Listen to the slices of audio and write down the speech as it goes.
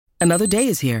Another day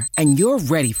is here, and you're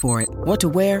ready for it. What to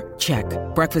wear? Check.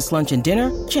 Breakfast, lunch, and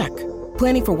dinner? Check.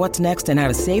 Planning for what's next and how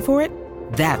to save for it?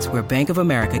 That's where Bank of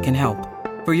America can help.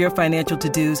 For your financial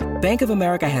to-dos, Bank of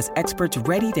America has experts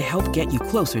ready to help get you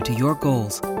closer to your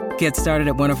goals. Get started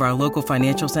at one of our local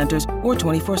financial centers or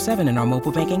 24/7 in our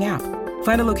mobile banking app.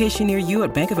 Find a location near you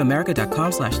at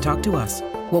bankofamerica.com/talktous.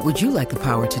 What would you like the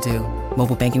power to do?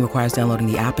 Mobile banking requires downloading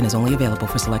the app and is only available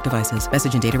for select devices.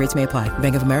 Message and data rates may apply.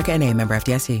 Bank of America N.A., member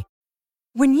FDIC.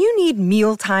 When you need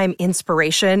mealtime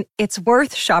inspiration, it's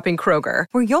worth shopping Kroger,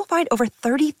 where you'll find over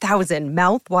 30,000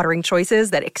 mouth-watering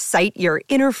choices that excite your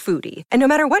inner foodie. And no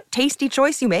matter what tasty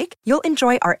choice you make, you'll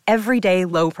enjoy our everyday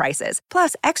low prices,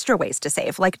 plus extra ways to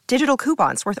save, like digital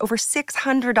coupons worth over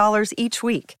 $600 each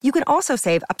week. You can also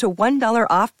save up to $1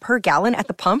 off per gallon at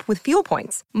the pump with fuel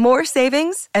points. More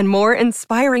savings and more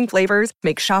inspiring flavors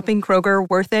make shopping Kroger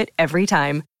worth it every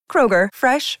time. Kroger,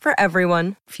 fresh for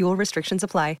everyone. Fuel restrictions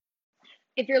apply.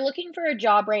 If you're looking for a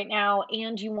job right now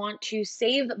and you want to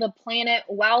save the planet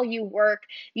while you work,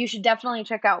 you should definitely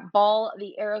check out Ball,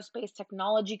 the aerospace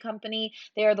technology company.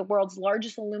 They are the world's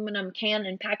largest aluminum can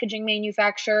and packaging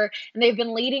manufacturer, and they've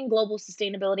been leading global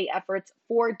sustainability efforts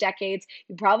for decades.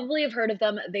 You probably have heard of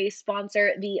them. They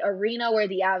sponsor the arena where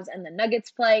the Avs and the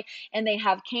Nuggets play, and they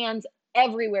have cans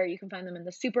everywhere. You can find them in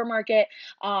the supermarket.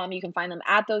 You can find them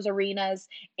at those arenas.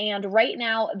 And right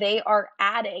now they are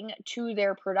adding to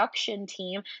their production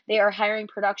team. They are hiring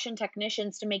production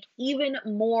technicians to make even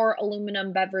more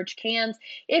aluminum beverage cans.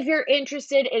 If you're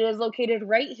interested, it is located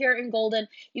right here in Golden.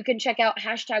 You can check out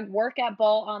 #workatball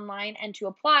online, and to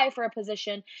apply for a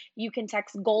position, you can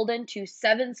text Golden to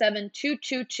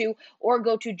 77222 or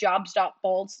go to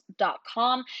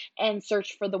jobs.balls.com and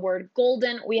search for the word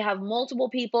Golden. We have multiple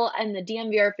people and the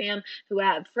DMVR fam who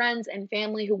have friends and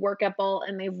family who work at Ball,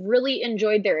 and they've really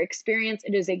enjoyed their experience.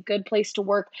 It is a good place to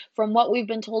work from what we've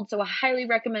been told, so I highly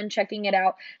recommend checking it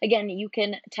out. Again, you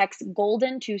can text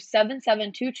Golden to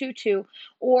 77222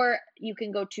 or you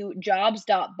can go to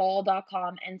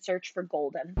jobs.ball.com and search for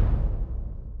Golden.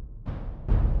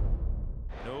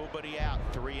 Nobody out.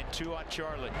 3-2 on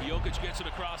Charlotte. Jokic gets it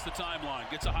across the timeline.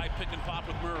 Gets a high pick and pop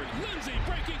with Murray. Lindsay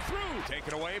breaking through.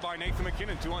 Taken away by Nathan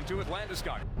McKinnon. 2-on-2 with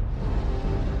Landeskog.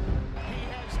 He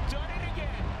has done it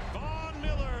again. Von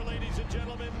Miller, ladies and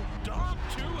gentlemen. Dom,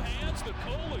 two hands,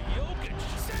 Nikola Jokic.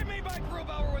 Save me by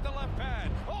Grubauer with the left pad.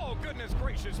 Oh, goodness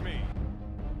gracious me.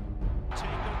 Take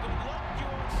a good look. You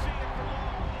won't see it for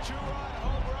long. Two-run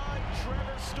home run.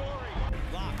 Trevor Story.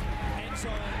 Lock. End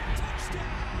zone.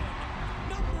 Touchdown.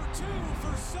 Number 2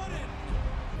 for Sutton.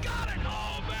 Got it!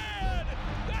 Oh, man!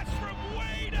 That's from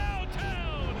way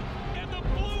downtown! And the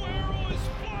blue arrow is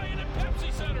flying at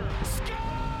Pepsi Center. Score!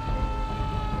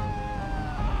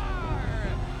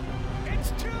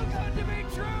 It's too good to be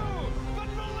true, but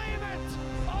believe it!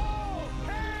 All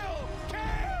hail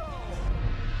Kale!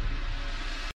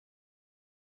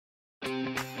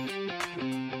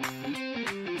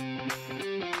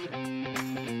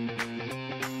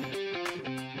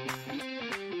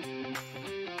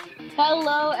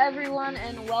 Hello, everyone,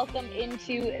 and welcome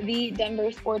into the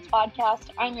Denver Sports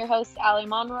Podcast. I'm your host, Allie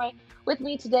Monroy. With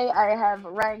me today, I have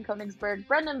Ryan Koenigsberg,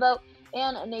 Brendan Vogt,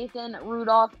 and Nathan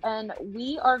Rudolph, and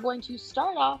we are going to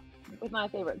start off with my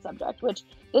favorite subject, which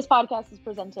this podcast is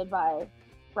presented by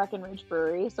Breckenridge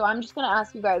Brewery. So I'm just going to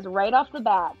ask you guys right off the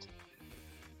bat,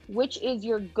 which is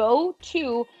your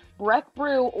go-to Breck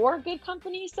Brew or Good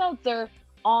Company seltzer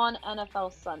on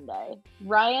NFL Sunday?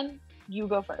 Ryan, you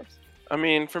go first. I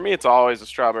mean, for me, it's always a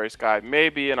Strawberry Sky.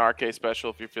 Maybe an RK Special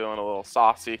if you're feeling a little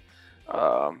saucy.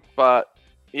 But,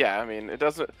 yeah, I mean, it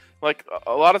doesn't – like,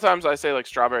 a lot of times I say, like,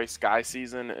 Strawberry Sky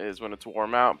season is when it's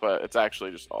warm out, but it's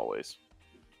actually just always.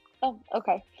 Oh,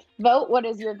 okay. Vote, what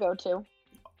is your go-to?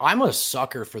 I'm a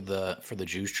sucker for the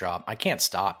juice drop. I can't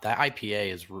stop. That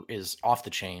IPA is off the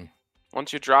chain.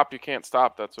 Once you drop, you can't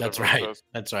stop. That's right. Says.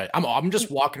 That's right. I'm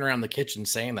just walking around the kitchen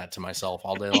saying that to myself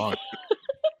all day long.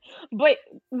 But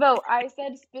though I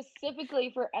said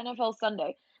specifically for NFL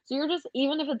Sunday, so you're just,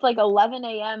 even if it's like 11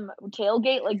 a.m.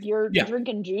 tailgate, like you're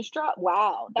drinking juice drop.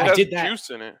 Wow, I did that. Juice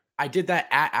in it. I did that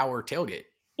at our tailgate.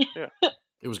 Yeah,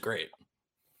 it was great.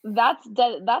 That's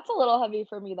a little heavy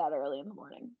for me that early in the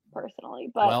morning, personally.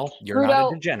 But well, you're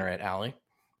not a degenerate, Allie.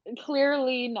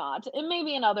 Clearly not. And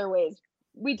maybe in other ways.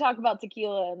 We talk about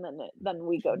tequila and then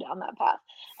we go down that path.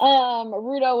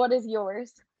 Rudo, what is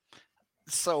yours?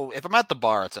 So if I'm at the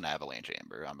bar, it's an Avalanche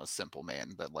Amber. I'm a simple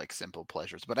man that likes simple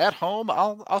pleasures. But at home,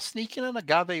 I'll sneak in an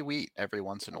agave wheat every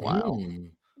once in a while.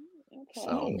 Okay.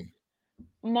 So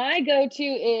my go-to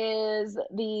is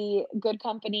the Good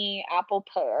Company apple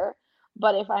pear,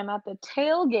 But if I'm at the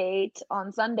tailgate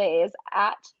on Sundays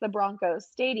at the Broncos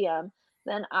Stadium,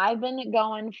 then I've been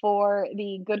going for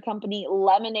the Good Company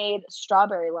lemonade,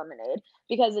 strawberry lemonade,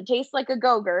 because it tastes like a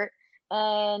Go-Gurt.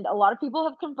 And a lot of people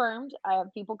have confirmed. I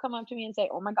have people come up to me and say,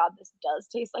 "Oh my God, this does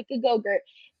taste like a Go-Gurt."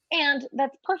 And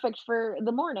that's perfect for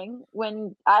the morning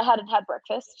when I hadn't had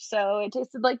breakfast. So it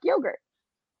tasted like yogurt.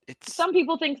 It's Some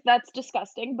people think that's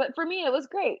disgusting, but for me, it was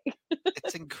great.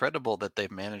 it's incredible that they've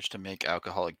managed to make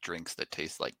alcoholic drinks that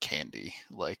taste like candy.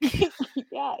 Like,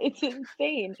 Yeah, it's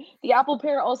insane. The apple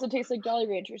pear also tastes like Jolly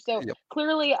Rancher. So yep.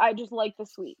 clearly, I just like the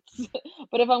sweets.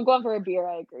 But if I'm going for a beer,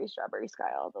 I agree, Strawberry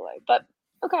Sky all the way. But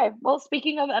okay, well,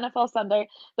 speaking of NFL Sunday,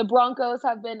 the Broncos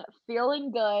have been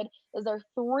feeling good. Is they're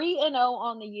 3-0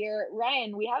 on the year.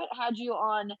 Ryan, we haven't had you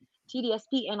on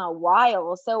TDSP in a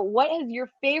while. So what has your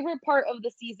favorite part of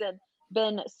the season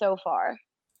been so far?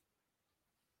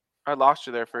 I lost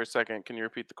you there for a second. Can you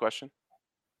repeat the question?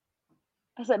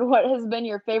 I said, what has been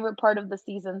your favorite part of the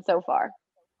season so far?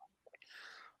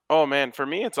 Oh man, for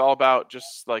me it's all about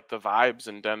just like the vibes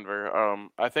in Denver.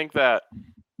 I think that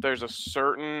there's a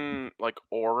certain like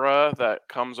aura that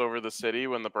comes over the city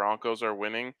when the Broncos are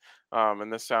winning.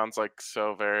 And this sounds like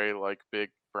so very like big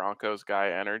Broncos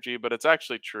guy energy, but it's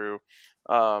actually true.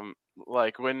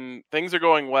 Like when things are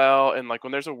going well and like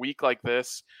when there's a week like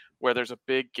this where there's a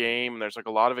big game and there's like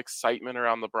a lot of excitement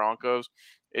around the Broncos,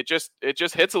 it just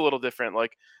hits a little different.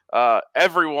 Like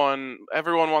everyone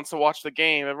wants to watch the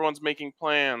game. Everyone's making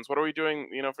plans. What are we doing,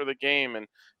 for the game? And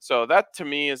so that to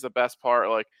me is the best part.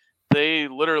 Like they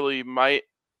literally might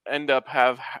end up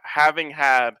having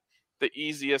had the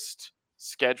easiest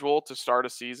schedule to start a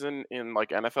season in like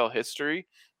NFL history.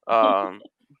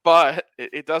 But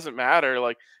it doesn't matter.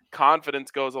 Like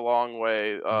confidence goes a long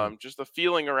way. Just the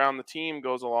feeling around the team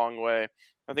goes a long way.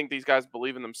 I think these guys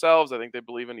believe in themselves. I think they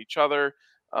believe in each other.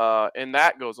 And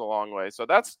that goes a long way. So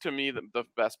that's to me the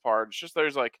best part. It's just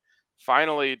there's like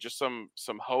finally just some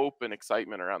hope and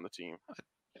excitement around the team.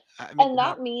 And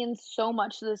that means so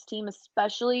much to this team,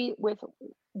 especially with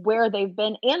where they've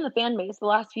been and the fan base the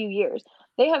last few years.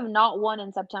 They have not won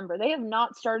in September. They have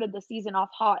not started the season off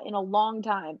hot in a long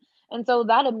time. And so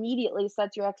that immediately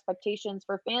sets your expectations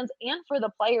for fans and for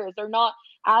the players. They're not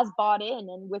as bought in.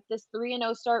 And with this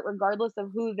 3-0 start, regardless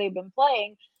of who they've been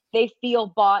playing, they feel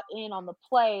bought in on the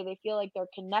play. They feel like they're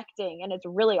connecting, and it's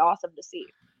really awesome to see.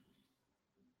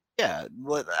 Yeah.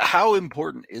 How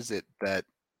important is it that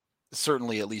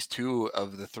certainly at least 2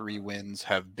 of the 3 wins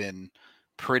have been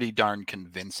pretty darn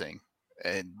convincing?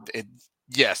 And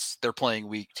yes, they're playing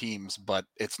weak teams, but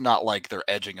it's not like they're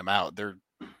edging them out. They're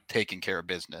taking care of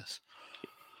business.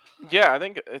 Yeah, I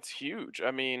think it's huge.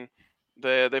 I mean,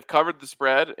 they've covered the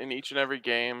spread in each and every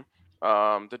game.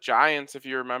 The Giants, if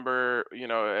you remember,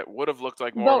 it would have looked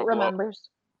like more Vote of a remembers.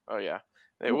 Oh yeah.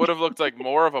 It would have looked like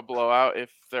more of a blowout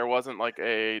if there wasn't like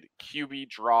a QB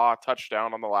draw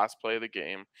touchdown on the last play of the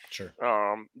game. Sure.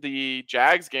 The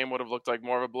Jags game would have looked like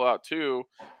more of a blowout too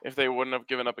if they wouldn't have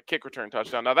given up a kick return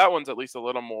touchdown. Now that one's at least a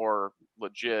little more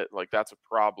legit. Like that's a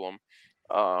problem.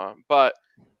 But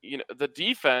the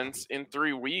defense in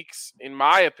 3 weeks, in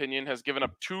my opinion, has given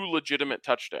up 2 legitimate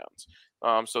touchdowns.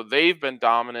 So they've been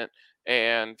dominant,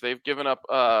 and they've given up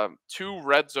 2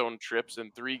 red zone trips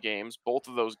in 3 games. Both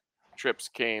of those trips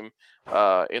came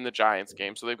in the Giants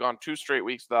game. So they've gone 2 straight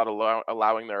weeks without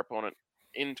allowing their opponent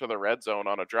into the red zone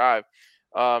on a drive.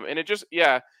 And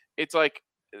it's like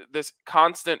this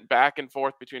constant back and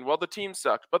forth between, well, the team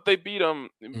sucked, but they beat them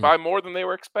by more than they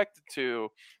were expected to.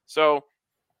 So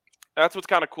that's what's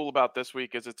kind of cool about this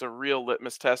week is it's a real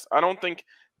litmus test. I don't think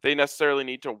they necessarily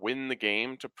need to win the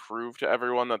game to prove to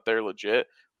everyone that they're legit.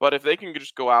 But if they can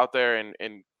just go out there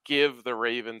and give the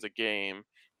Ravens a game,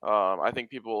 I think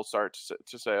people will start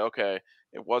to say, okay,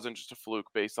 it wasn't just a fluke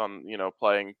based on,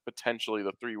 playing potentially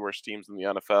the 3 worst teams in the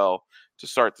NFL to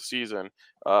start the season.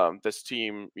 This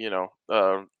team,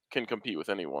 can compete with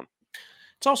anyone.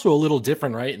 It's also a little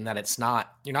different, right? In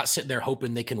that you're not sitting there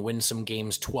hoping they can win some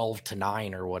games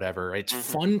 12-9 or whatever. It's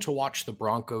fun to watch the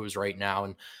Broncos right now.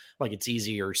 And like that's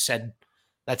easier said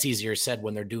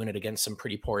when they're doing it against some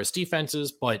pretty porous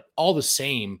defenses, but all the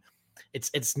same,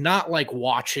 it's not like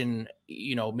watching,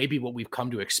 maybe what we've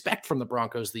come to expect from the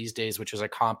Broncos these days, which is a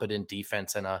competent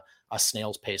defense and a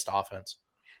snail's paced offense.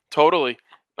 Totally.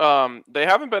 They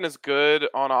haven't been as good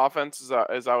on offense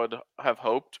as I would have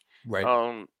hoped.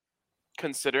 Right.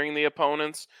 Considering the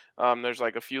opponents, there's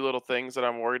like a few little things that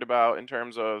I'm worried about in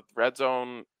terms of red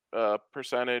zone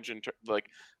percentage, and I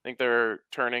think they're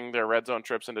turning their red zone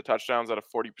trips into touchdowns at a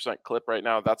 40% clip right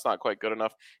now. That's not quite good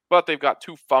enough, but they've got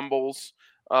 2 fumbles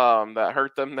that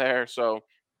hurt them there. So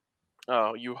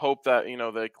You hope that,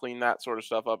 they clean that sort of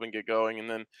stuff up and get going. And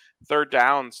then third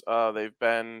downs, they've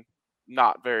been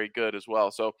not very good as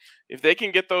well. So if they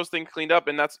can get those things cleaned up,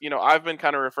 and that's, I've been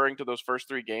kind of referring to those first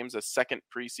 3 games as second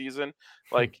preseason.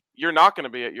 Like, you're not going to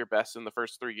be at your best in the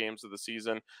first 3 games of the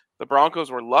season. The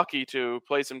Broncos were lucky to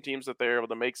play some teams that they were able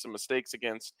to make some mistakes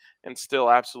against and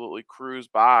still absolutely cruise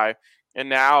by. And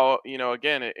now,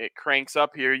 again, it cranks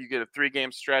up here. You get a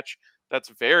 3-game stretch that's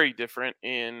very different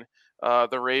in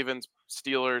the Ravens,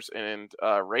 Steelers, and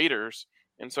Raiders.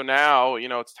 And so now,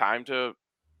 it's time to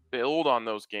build on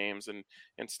those games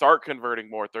and start converting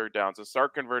more third downs and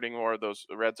start converting more of those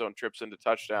red zone trips into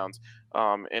touchdowns.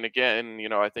 And again,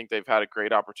 I think they've had a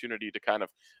great opportunity to kind of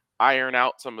iron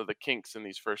out some of the kinks in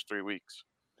these first 3 weeks.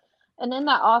 And in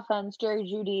that offense, Jerry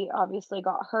Jeudy obviously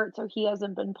got hurt, so he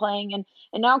hasn't been playing. And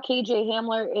now KJ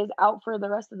Hamler is out for the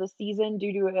rest of the season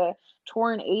due to a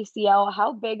torn ACL.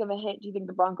 How big of a hit do you think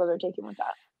the Broncos are taking with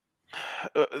that?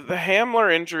 The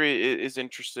Hamler injury is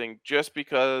interesting just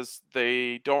because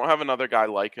they don't have another guy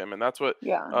like him. And that's what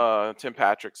Tim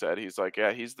Patrick said. He's like,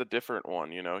 yeah, he's the different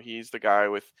one. He's the guy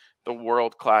with the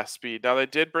world-class speed. Now, they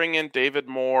did bring in David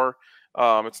Moore.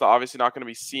 It's obviously not going to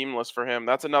be seamless for him.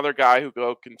 That's another guy who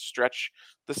can stretch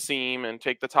the seam and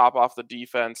take the top off the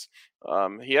defense.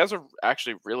 He has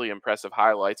actually really impressive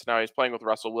highlights. Now he's playing with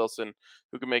Russell Wilson,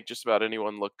 who can make just about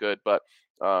anyone look good. But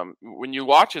when you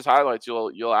watch his highlights,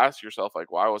 you'll ask yourself, like,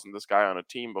 why wasn't this guy on a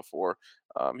team before?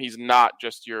 He's not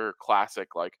just your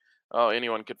classic, like, oh,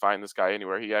 anyone could find this guy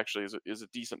anywhere. He actually is a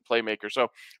decent playmaker. So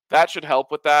that should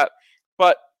help with that.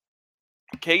 But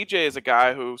KJ is a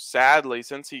guy who, sadly,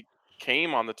 since he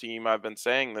came on the team, I've been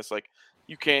saying this, like,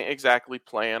 you can't exactly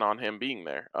plan on him being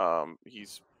there.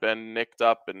 He's been nicked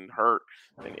up and hurt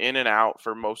and in and out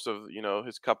for most of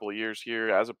his couple of years here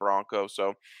as a Bronco.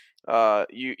 So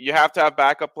you have to have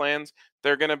backup plans.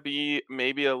 They're going to be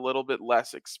maybe a little bit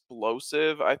less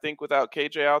explosive, I think, without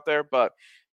KJ out there, but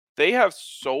they have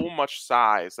so much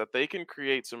size that they can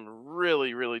create some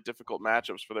really, really difficult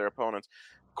matchups for their opponents.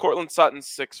 Cortland Sutton's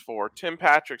 6'4", Tim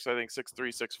Patrick's, I think,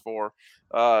 6'3",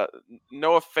 6'4",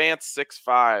 Noah Fant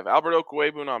 6'5", Albert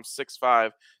Okwuegbunam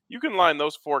 6'5". You can line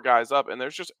those 4 guys up, and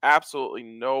there's just absolutely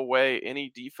no way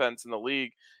any defense in the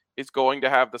league is going to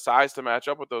have the size to match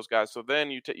up with those guys. So then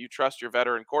you trust your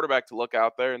veteran quarterback to look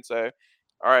out there and say,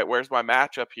 all right, where's my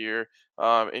matchup here?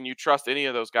 And you trust any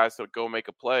of those guys to go make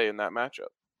a play in that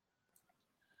matchup.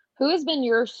 Who has been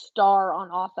your star on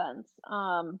offense?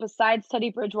 Besides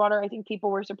Teddy Bridgewater, I think people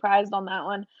were surprised on that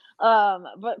one.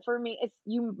 But for me,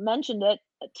 you mentioned it,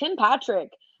 Tim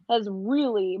Patrick has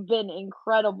really been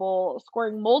incredible,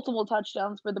 scoring multiple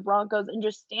touchdowns for the Broncos and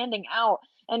just standing out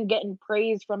and getting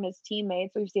praise from his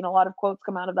teammates. We've seen a lot of quotes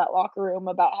come out of that locker room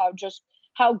about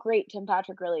how great Tim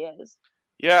Patrick really is.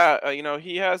 Yeah,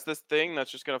 he has this thing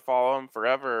that's just going to follow him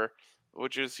forever,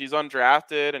 which is he's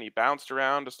undrafted and he bounced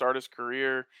around to start his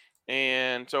career.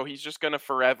 And so he's just going to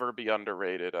forever be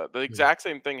underrated. The exact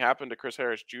same thing happened to Chris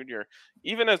Harris Jr.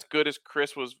 Even as good as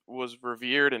Chris was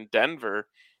revered in Denver,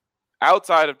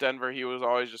 outside of Denver, he was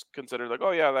always just considered like,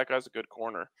 oh, yeah, that guy's a good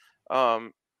corner.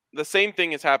 The same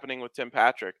thing is happening with Tim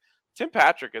Patrick. Tim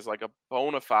Patrick is like a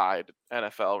bona fide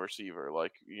NFL receiver.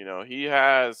 Like, he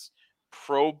has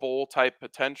Pro Bowl type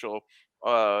potential.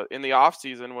 In the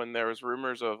offseason, when there was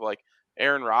rumors of like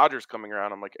Aaron Rodgers coming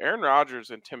around, I'm like, Aaron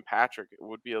Rodgers and Tim Patrick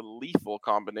would be a lethal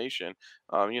combination.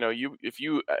 If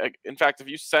you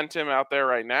sent him out there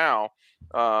right now,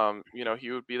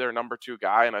 he would be their number 2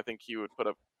 guy, and I think he would put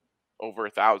up over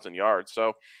 1,000 yards.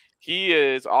 So he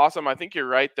is awesome. I think you're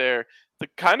right there.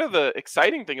 The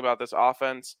exciting thing about this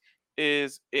offense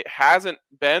is it hasn't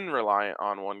been reliant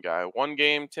on one guy. One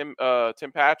game, Tim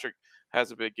Patrick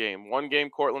has a big game. One game,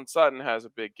 Cortland Sutton has a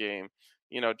big game.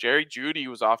 Jerry Jeudy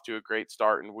was off to a great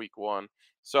start in week 1.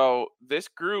 So this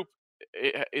group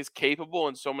is capable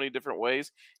in so many different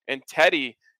ways. And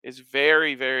Teddy is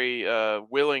very, very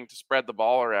willing to spread the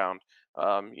ball around.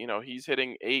 He's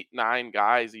hitting 8-9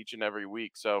 guys each and every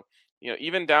week. So,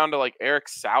 even down to like Eric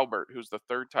Saubert, who's the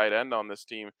 3rd tight end on this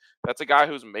team, that's a guy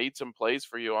who's made some plays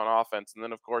for you on offense. And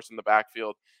then, of course, in the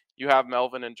backfield, you have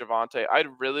Melvin and Javonte. I'd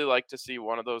really like to see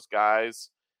one of those guys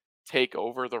take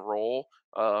over the role.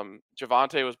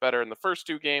 Javonte was better in the first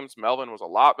 2 games. Melvin was a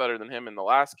lot better than him in the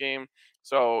last game.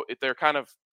 So if they're kind of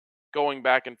going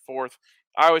back and forth,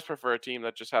 I always prefer a team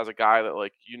that just has a guy that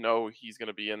he's going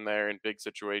to be in there in big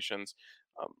situations.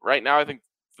 Right now, I think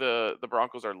the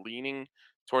Broncos are leaning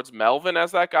towards Melvin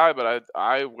as that guy, but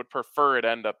I would prefer it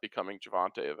end up becoming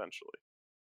Javonte eventually.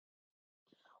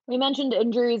 We mentioned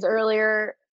injuries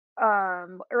earlier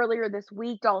this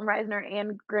week. Dalton Reisner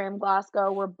and Graham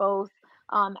Glasgow were both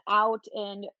out,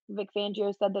 and Vic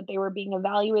Fangio said that they were being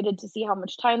evaluated to see how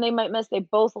much time they might miss. They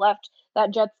both left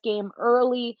that Jets game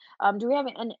early. Do we have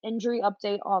an injury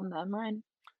update on them, Ryan?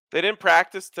 They didn't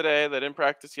practice today. They didn't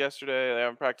practice yesterday. They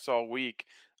haven't practiced all week.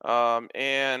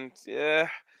 And yeah,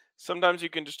 sometimes you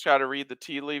can just try to read the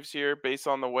tea leaves here based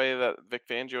on the way that Vic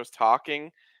Fangio is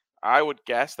talking. I would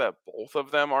guess that both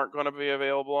of them aren't going to be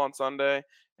available on Sunday,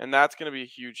 and that's going to be a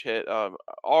huge hit.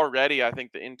 Already, I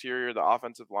think the interior, the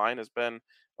offensive line has been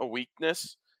a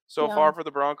weakness so far for the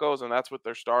Broncos, and that's with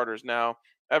their starters. Now,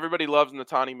 everybody loves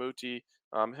Netani Muti.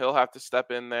 He'll have to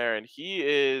step in there, and he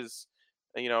is,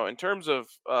 in terms of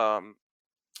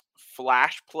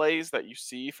flash plays that you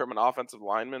see from an offensive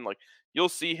lineman, like you'll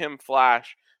see him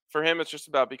flash. For him, it's just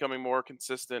about becoming more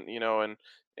consistent,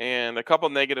 and a couple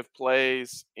negative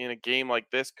plays in a game like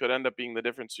this could end up being the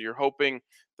difference. So you're hoping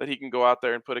that he can go out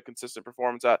there and put a consistent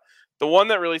performance out. The one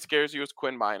that really scares you is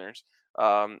Quinn Miners.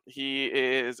 He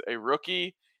is a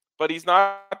rookie, but he's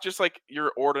not just like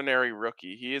your ordinary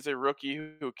rookie. He is a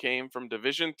rookie who came from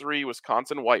Division III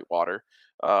Wisconsin Whitewater,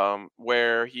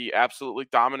 where he absolutely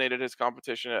dominated his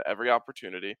competition at every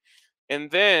opportunity. And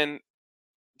then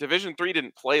Division III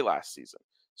didn't play last season.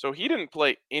 So he didn't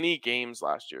play any games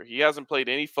last year. He hasn't played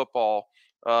any football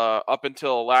up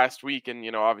until last week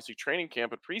and, obviously training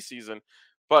camp and preseason.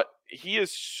 But he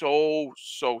is so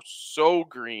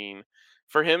green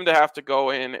for him to have to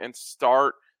go in and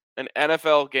start an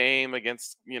NFL game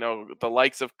against, the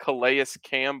likes of Calais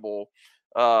Campbell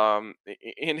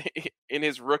in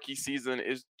his rookie season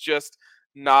is just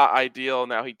not ideal.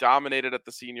 Now, he dominated at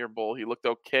the Senior Bowl. He looked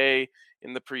okay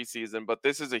in the preseason, but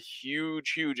this is a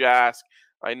huge ask.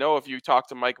 I know if you talked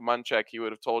to Mike Munchak, he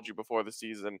would have told you before the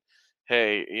season,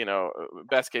 hey,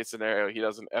 best case scenario, he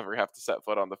doesn't ever have to set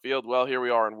foot on the field. Well, here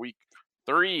we are in week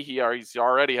 3. He's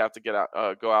already have to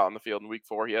go out on the field in week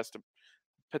 4. He has to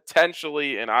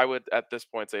potentially, and I would at this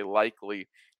point say likely,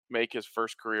 make his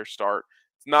first career start.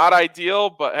 It's not ideal,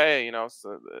 but hey,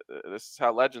 so this is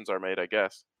how legends are made, I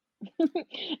guess.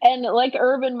 And like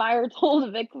Urban Meyer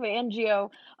told Vic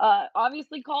Fangio,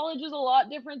 obviously college is a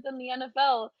lot different than the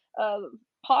NFL.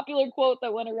 Popular quote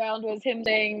that went around was him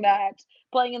saying that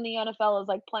playing in the NFL is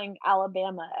like playing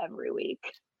Alabama every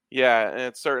week. Yeah, and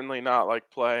it's certainly not like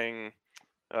playing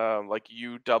like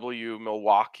UW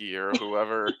Milwaukee or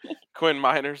whoever Quinn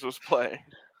Miners was playing.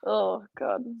 Oh,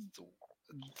 God.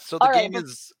 So the game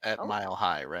is at Mile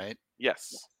High, right?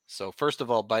 Yes. So first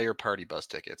of all, buy your party bus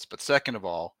tickets. But second of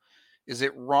all, is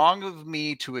it wrong of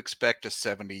me to expect a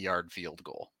 70-yard field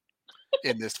goal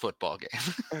in this football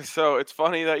game? So it's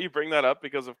funny that you bring that up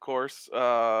because, of course,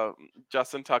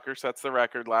 Justin Tucker sets the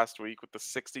record last week with the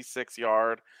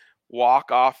 66-yard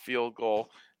walk-off field goal.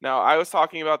 Now, I was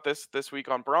talking about this week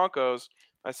on Broncos.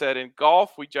 I said in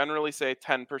golf, we generally say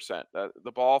 10%.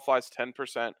 The ball flies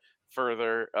 10%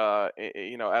 further,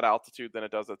 at altitude than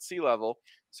it does at sea level.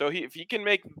 So if he can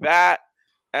make that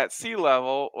at sea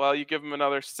level, well, you give him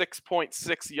another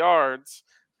 6.6 yards,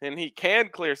 and he can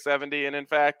clear 70. And in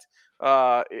fact,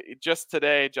 just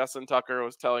today, Justin Tucker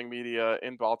was telling media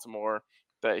in Baltimore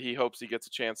that he hopes he gets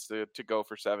a chance to go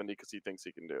for 70 because he thinks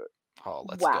he can do it. Oh,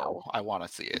 let's go. I want to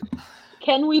see it.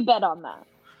 Can we bet on that?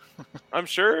 I'm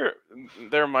sure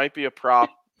there might be a prop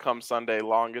come Sunday,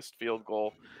 longest field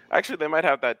goal. Actually, they might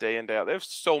have that day in, day out. They have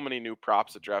so many new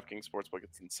props at DraftKings Sportsbook.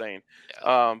 It's insane.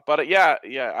 Yeah. But yeah,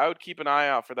 I would keep an eye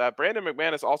out for that. Brandon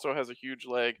McManus also has a huge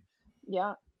leg.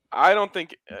 Yeah. I don't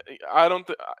think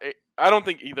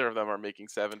either of them are making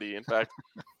 70. In fact,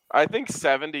 I think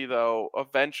 70 though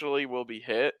eventually will be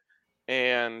hit.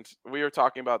 And we were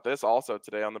talking about this also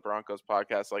today on the Broncos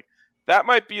podcast. Like that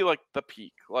might be like the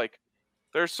peak. Like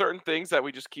there's certain things that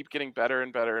we just keep getting better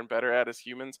and better and better at as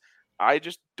humans. I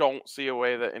just don't see a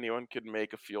way that anyone could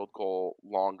make a field goal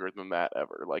longer than that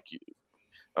ever. Like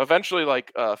eventually,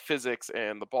 like physics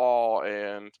and the ball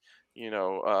and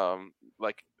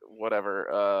like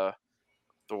whatever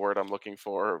the word I'm looking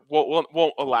for won't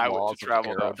allow it to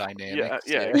travel. Aerodynamics.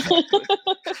 Yeah.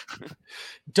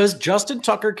 Does Justin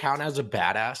Tucker count as a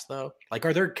badass though? Like,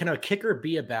 can a kicker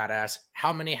be a badass?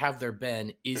 How many have there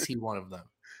been? Is he one of them?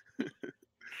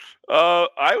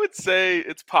 I would say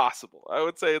it's possible. I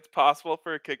would say it's possible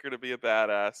for a kicker to be a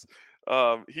badass.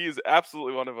 He's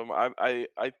absolutely one of them. I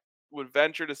would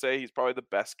venture to say he's probably the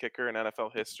best kicker in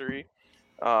NFL history.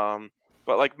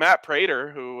 But like Matt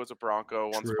Prater, who was a Bronco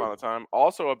once upon a time,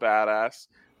 also a badass,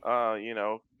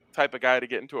 type of guy to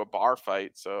get into a bar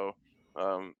fight. So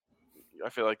I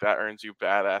feel like that earns you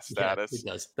badass status. Yeah,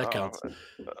 it does. That counts.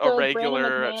 A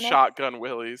regular shotgun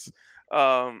Willies.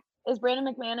 Is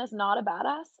Brandon McManus not a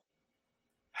badass?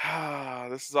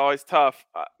 This is always tough.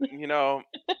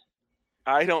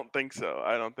 I don't think so.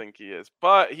 I don't think he is.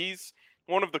 But he's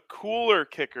one of the cooler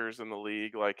kickers in the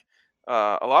league. Like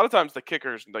a lot of times the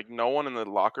kickers, like no one in the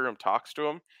locker room talks to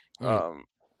him. Mm.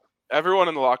 Everyone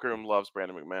in the locker room loves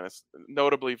Brandon McManus.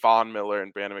 Notably, Von Miller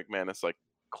and Brandon McManus like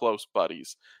close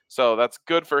buddies. So that's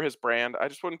good for his brand. I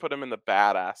just wouldn't put him in the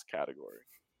badass category.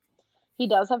 He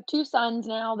does have 2 sons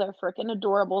now. They're freaking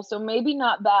adorable. So maybe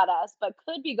not badass, but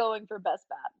could be going for best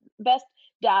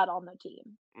dad on the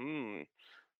team.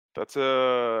 That's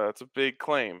a big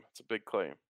claim. It's a big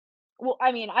claim. Well,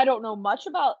 I mean, I don't know much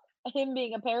about him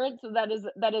being a parent, so that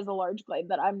is a large claim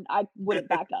that I wouldn't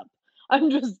back up. I'm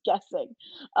just guessing.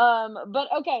 But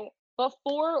okay,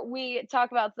 before we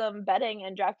talk about some betting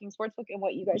and DraftKings Sportsbook and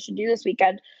what you guys should do this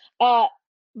weekend,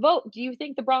 vote. Do you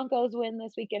think the Broncos win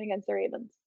this weekend against the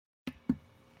Ravens?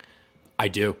 I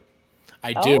do.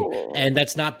 Oh. Oh. And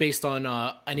that's not based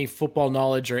on any football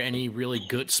knowledge or any really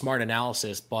good, smart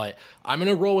analysis, but I'm going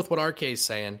to roll with what RK is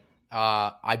saying.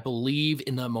 I believe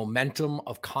in the momentum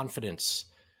of confidence.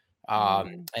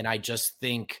 And I just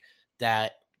think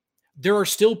that there are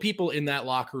still people in that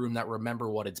locker room that remember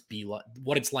what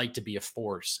it's like to be a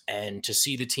force, and to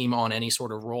see the team on any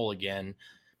sort of roll again.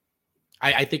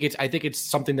 I think it's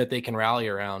something that they can rally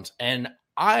around. And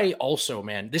I also,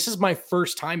 man, this is my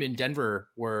first time in Denver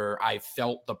where I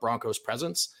felt the Broncos'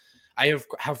 presence. I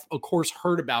have of course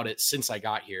heard about it since I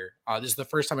got here. This is the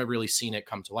first time I've really seen it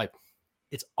come to life.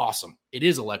 It's awesome. It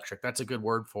is electric. That's a good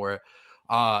word for it.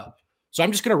 So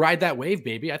I'm just going to ride that wave,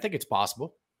 baby. I think it's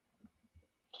possible.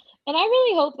 And I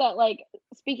really hope that, like,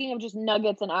 speaking of just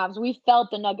Nuggets and Avs, we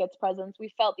felt the Nuggets presence.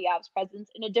 We felt the Avs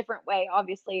presence in a different way.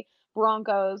 Obviously,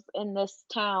 Broncos in this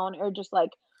town are just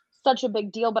like such a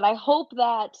big deal. But I hope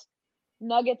that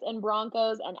Nuggets and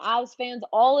Broncos and Avs fans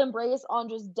all embrace on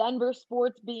just Denver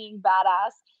sports being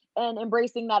badass and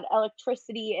embracing that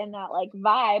electricity and that like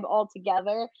vibe all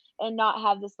together, and not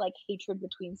have this like hatred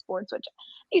between sports, which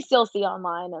you still see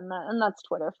online, and that's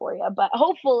Twitter for you. But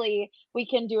hopefully we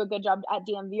can do a good job at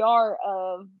DMVR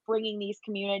of bringing these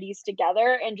communities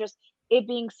together, and just it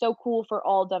being so cool for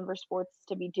all Denver sports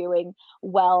to be doing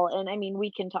well. And I mean, we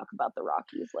can talk about the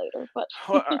Rockies later, but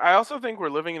Well, I also think we're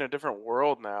living in a different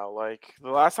world now. Like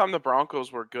the last time the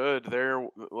Broncos were good, there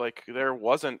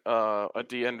wasn't a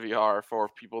DNVR for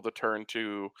people to turn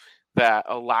to that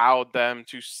allowed them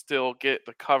to still get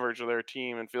the coverage of their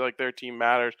team and feel like their team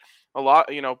matters. A lot,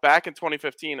 back in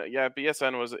 2015, yeah,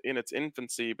 BSN was in its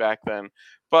infancy back then,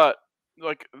 but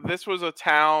like this was a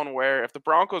town where if the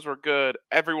Broncos were good,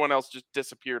 everyone else just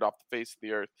disappeared off the face of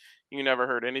the earth. You never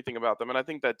heard anything about them, and I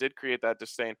think that did create that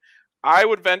disdain. I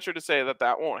would venture to say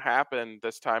that won't happen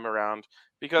this time around,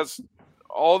 because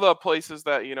all the places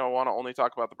that want to only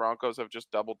talk about the Broncos have just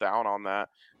doubled down on that.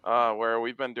 Where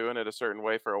we've been doing it a certain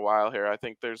way for a while here. I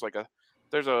think there's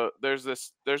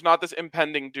not this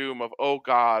impending doom of, oh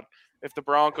God, if the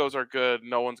Broncos are good,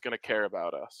 no one's going to care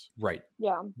about us. Right.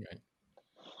 yeah. Right.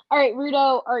 All right,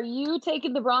 Rudo, are you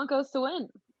taking the Broncos to win?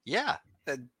 Yeah.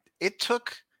 It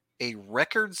took a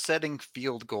record-setting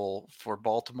field goal for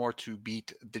Baltimore to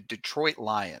beat the Detroit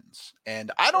Lions. And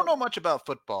I don't know much about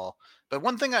football, but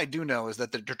one thing I do know is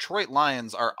that the Detroit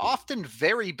Lions are often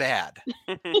very bad.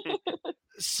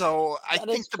 So I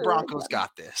think the Broncos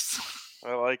got this.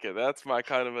 I like it. That's my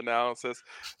kind of analysis.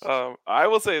 I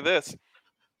will say this.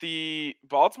 The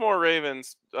Baltimore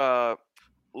Ravens,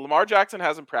 Lamar Jackson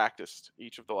hasn't practiced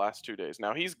each of the last 2 days.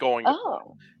 Now he's going to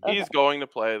play. Okay. He's going to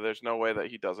play. There's no way that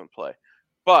he doesn't play.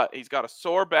 But he's got a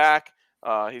sore back.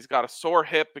 He's got a sore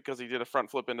hip because he did a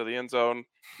front flip into the end zone.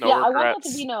 I want that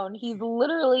to be known. He's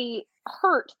literally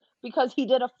hurt because he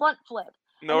did a front flip.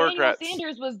 No regrets.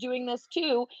 Sanders was doing this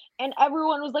too, and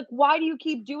everyone was like, "Why do you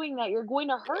keep doing that? You're going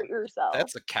to hurt yourself."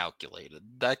 That's a calculated.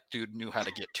 That dude knew how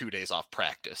to get 2 days off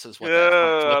practice. Is what? Yeah,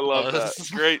 that I love that.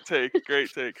 Great take.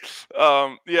 Great take.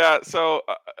 Yeah. So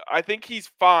I think he's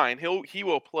fine. He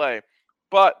will play,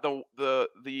 but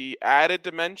the added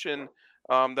dimension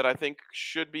that I think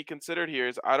should be considered here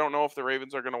is I don't know if the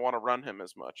Ravens are going to want to run him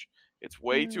as much. It's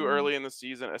way too early in the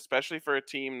season, especially for a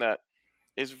team that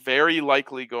is very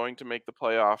likely going to make the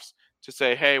playoffs, to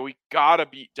say, hey, we got to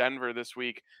beat Denver this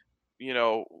week.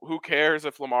 Who cares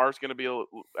if Lamar's going to be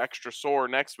extra sore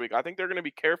next week? I think they're going to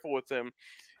be careful with him.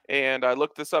 And I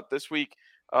looked this up this week.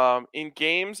 In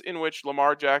games in which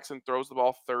Lamar Jackson throws the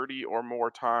ball 30 or more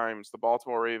times, the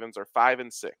Baltimore Ravens are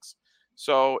 5-6.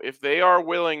 So if they are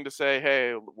willing to say,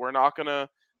 hey, we're not going to,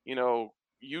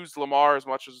 use Lamar as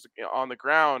much as on the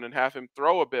ground and have him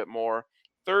throw a bit more,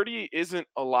 30 isn't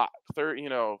a lot.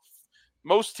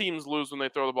 most teams lose when they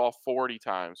throw the ball 40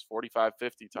 times, 45,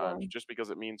 50 times, Yeah. just because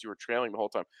it means you were trailing the whole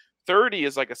time. 30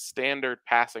 is like a standard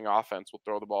passing offense will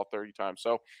throw the ball 30 times.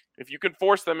 So if you can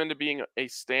force them into being a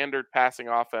standard passing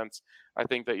offense, I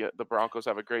think that the Broncos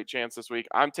have a great chance this week.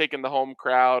 I'm taking the home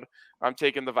crowd. I'm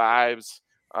taking the vibes.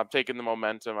 I'm taking the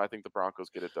momentum. I think the Broncos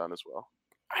get it done as well.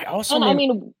 I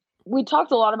mean, we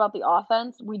talked a lot about the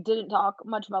offense. We didn't talk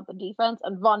much about the defense,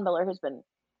 and Von Miller has been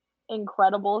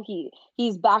incredible.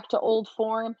 He's back to old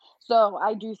form. So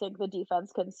I do think the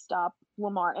defense can stop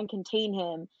Lamar and contain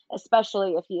him,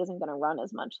 especially if he isn't going to run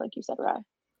as much, like you said, Ray.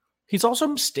 He's also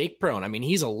mistake prone. I mean,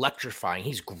 he's electrifying.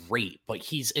 He's great, but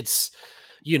it's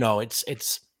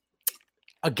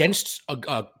against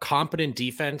a competent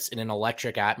defense in an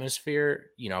electric atmosphere.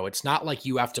 It's not like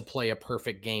you have to play a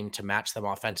perfect game to match them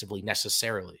offensively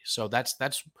necessarily. So that's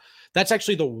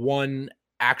actually the one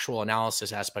actual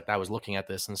analysis aspect I was looking at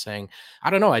this and saying, I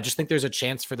don't know. I just think there's a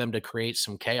chance for them to create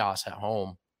some chaos at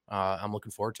home. I'm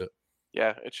looking forward to it.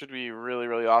 Yeah, it should be really,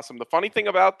 really awesome. The funny thing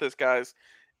about this, guys,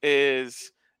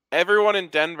 is everyone in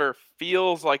Denver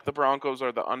feels like the Broncos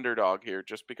are the underdog here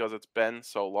just because it's been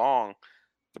so long.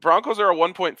 The Broncos are a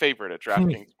 1-point favorite at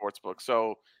DraftKings Sportsbook.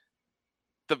 So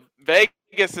the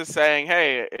Vegas is saying,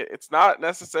 hey, it's not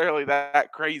necessarily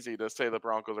that crazy to say the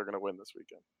Broncos are going to win this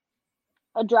weekend.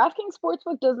 A DraftKings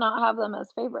Sportsbook does not have them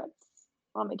as favorites,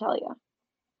 let me tell you.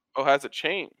 Oh, has it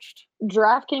changed?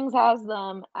 DraftKings has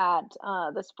them at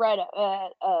the spread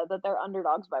that they're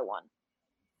underdogs by 1.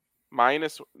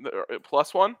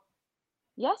 +1?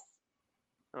 Yes.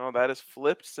 Oh, that has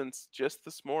flipped since just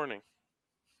this morning.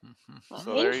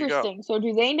 So there you go. Interesting. So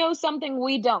do they know something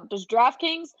we don't? Does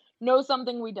DraftKings know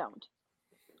something we don't?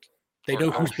 They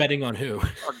know who's betting on who.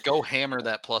 Or go hammer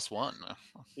that +1.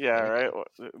 Yeah, right.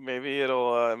 Maybe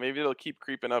it'll keep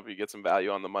creeping up. You get some value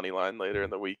on the money line later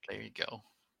in the week. There you go.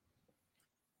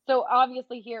 So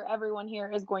obviously everyone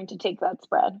here is going to take that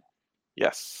spread.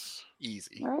 Yes.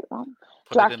 Easy. All right, well,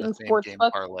 Put it in the same game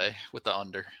parlay with the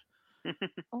under.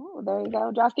 Oh, there you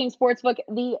go. DraftKings Sportsbook,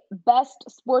 the best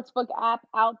sportsbook app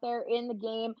out there in the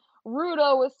game.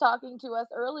 Rudo was talking to us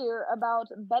earlier about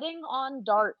betting on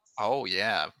darts. Oh,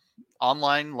 yeah.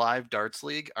 Online live darts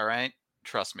league. All right.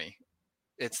 Trust me.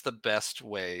 It's the best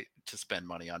way to spend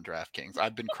money on DraftKings.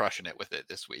 I've been crushing it with it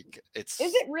this week. Is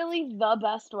it really the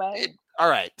best way? All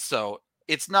right. So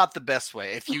it's not the best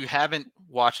way. If you haven't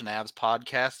watched an Avs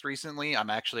podcast recently,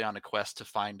 I'm actually on a quest to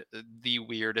find the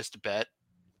weirdest bet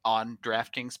on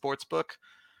DraftKings Sportsbook.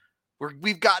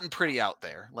 We've gotten pretty out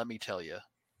there, let me tell you.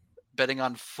 Betting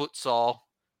on futsal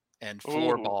and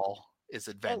floorball is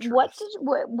adventurous.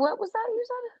 What was that you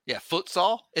said? Yeah,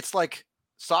 futsal. It's like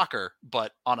soccer,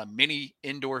 but on a mini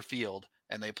indoor field,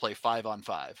 and they play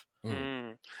 5-on-5.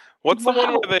 What's the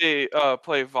one where they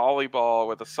play volleyball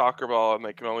with a soccer ball and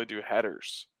they can only do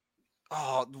headers?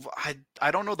 Oh,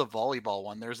 I don't know the volleyball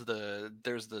one. There's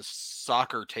the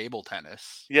soccer table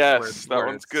tennis. Yes, that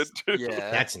one's good too.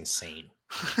 Yeah, that's insane.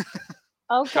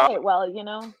 Okay,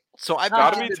 well, So I've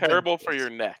got to be terrible for your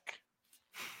neck.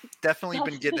 Definitely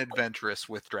been getting adventurous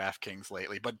with DraftKings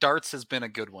lately, but darts has been a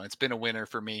good one. It's been a winner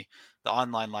for me. The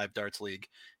online live darts league.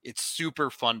 It's super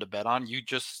fun to bet on. You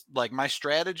just my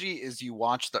strategy is you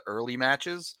watch the early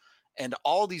matches, and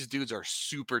all these dudes are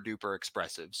super duper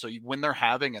expressive. So when they're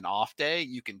having an off day,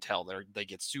 you can tell they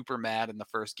get super mad in the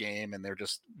first game and they're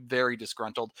just very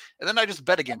disgruntled. And then I just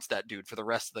bet against that dude for the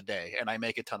rest of the day and I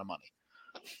make a ton of money.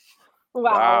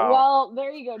 Wow. Well,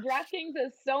 there you go. DraftKings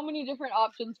has so many different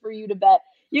options for you to bet.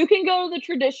 You can go the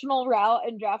traditional route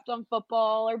and draft on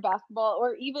football or basketball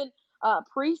or even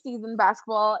preseason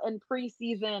basketball and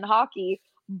preseason hockey.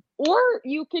 Or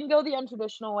you can go the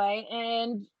untraditional way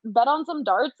and bet on some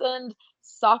darts and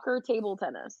soccer table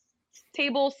tennis.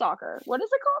 Table soccer. What is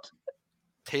it called?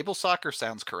 Table soccer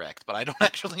sounds correct, but I don't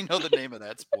actually know the name of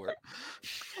that sport.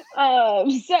 But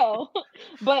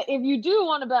if you do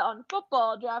want to bet on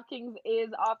football, DraftKings is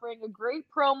offering a great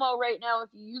promo right now. If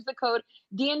you use the code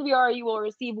DNVR, you will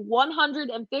receive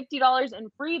 $150 in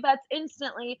free bets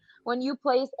instantly when you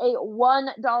place a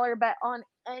 $1 bet on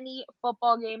any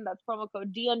football game. That's promo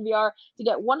code DNVR to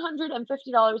get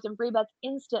 $150 in free bets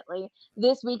instantly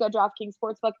this week at DraftKings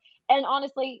Sportsbook. And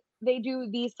honestly, they do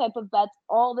these type of bets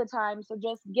all the time, so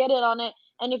just get in on it.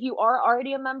 And if you are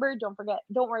already a member, don't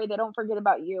worry, they don't forget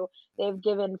about you. They've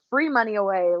given free money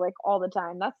away all the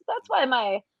time. That's why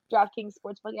my DraftKings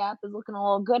Sportsbook app is looking a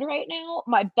little good right now.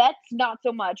 My bets, not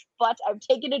so much, but I've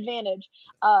taken advantage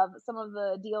of some of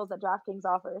the deals that DraftKings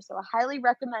offers. So I highly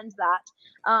recommend that.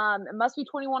 It must be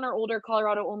 21 or older,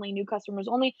 Colorado only, new customers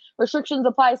only. Restrictions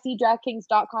apply. See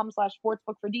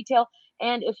DraftKings.com/sportsbook for detail.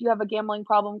 And if you have a gambling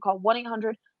problem, call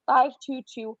 1-800-522-4700.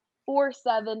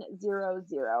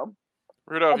 4700.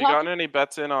 Rudo, have you gotten any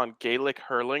bets in on Gaelic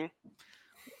hurling?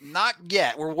 Not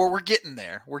yet. We're getting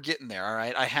there. We're getting there. All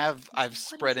right. I've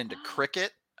spread into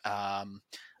cricket.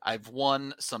 I've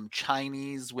won some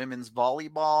Chinese women's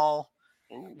volleyball.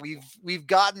 Ooh. We've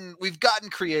gotten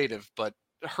creative, but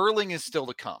hurling is still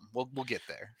to come. We'll get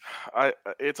there.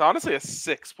 It's honestly a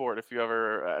sick sport if you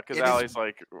ever, because Allie's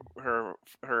like her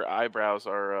eyebrows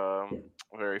are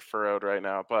very furrowed right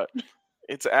now, but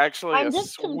it's actually a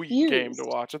sweet game to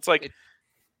watch. It's like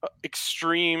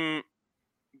extreme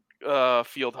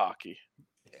field hockey,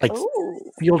 like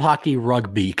field hockey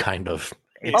rugby kind of.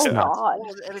 It's God.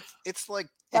 Well, and it's like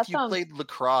if you played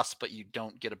lacrosse, but you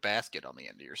don't get a basket on the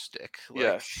end of your stick. Like...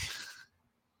 Yes.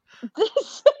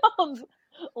 This sounds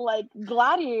like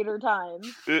gladiator time.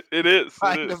 It is.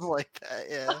 Kind of like that,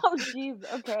 yeah. Oh, jeez.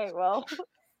 Okay, well.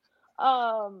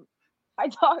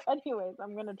 Anyways,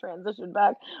 I'm going to transition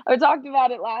back. I talked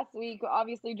about it last week.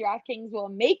 Obviously, DraftKings will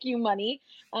make you money,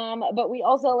 but we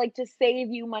also like to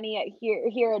save you money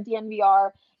here at DNVR,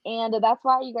 and that's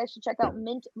why you guys should check out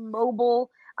Mint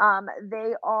Mobile.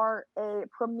 They are a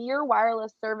premier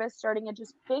wireless service starting at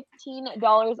just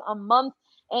 $15 a month.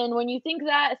 And when you think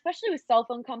that, especially with cell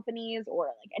phone companies or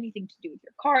like anything to do with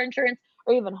your car insurance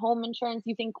or even home insurance,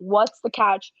 you think, what's the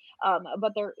catch?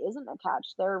 But there isn't a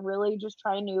catch. They're really just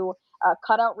trying to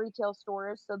cut out retail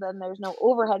stores so then there's no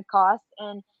overhead costs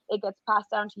and it gets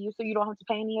passed down to you so you don't have to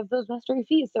pay any of those mystery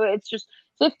fees. So it's just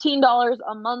 $15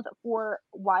 a month for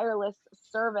wireless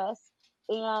service.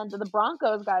 And the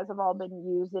Broncos guys have all been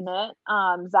using it.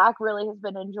 Zach really has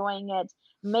been enjoying it.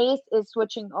 Mace is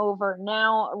switching over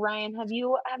now. Ryan, have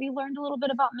you learned a little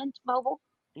bit about Mint Mobile?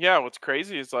 Yeah, what's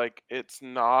crazy is like it's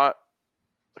not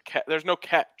there's no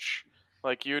catch.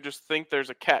 Like you just think there's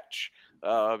a catch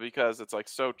because it's like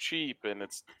so cheap and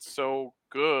it's so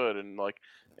good and like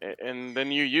and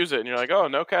then you use it and you're like, oh,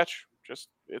 no catch.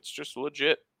 It's just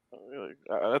legit.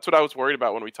 That's what I was worried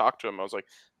about when we talked to him. I was like,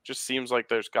 just seems like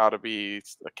there's got to be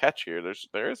a catch here.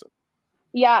 There isn't.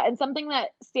 Yeah, and something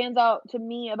that stands out to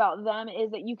me about them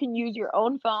is that you can use your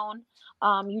own phone.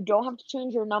 You don't have to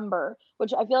change your number,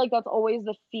 which I feel like that's always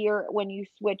the fear when you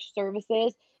switch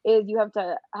services is you have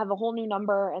to have a whole new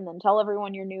number and then tell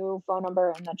everyone your new phone number,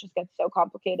 and that just gets so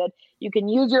complicated. You can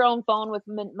use your own phone with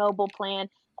Mint Mobile plan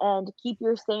and keep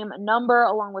your same number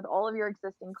along with all of your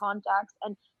existing contacts.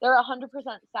 And they're 100%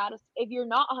 satisfied. If you're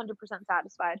not 100%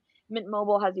 satisfied, Mint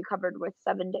Mobile has you covered with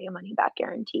 7-day money-back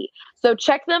guarantee. So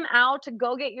check them out to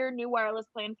go get your new wireless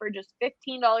plan for just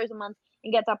 $15 a month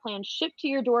and get that plan shipped to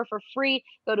your door for free.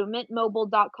 Go to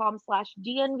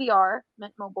mintmobile.com/DNVR,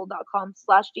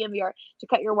 mintmobile.com/DNVR to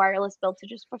cut your wireless bill to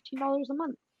just $15 a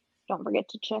month. Don't forget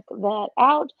to check that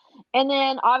out. And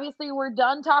then obviously we're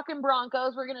done talking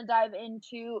Broncos. We're going to dive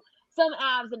into some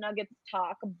Avs and Nuggets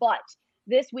talk. But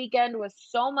this weekend was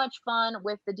so much fun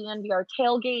with the DNVR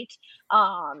tailgate.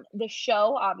 The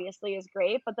show obviously is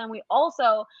great. But then we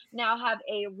also now have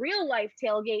a real life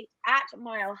tailgate at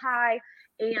Mile High.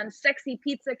 And Sexy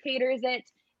Pizza caters it.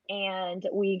 And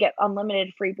we get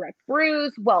unlimited free Breck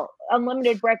brews. Well,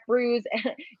 unlimited Breck brews.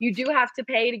 You do have to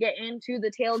pay to get into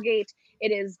the tailgate.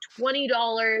 It is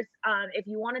 $20. If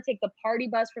you want to take the party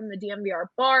bus from the DNVR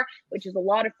bar, which is a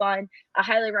lot of fun, I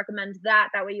highly recommend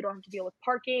that. That way you don't have to deal with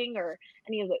parking or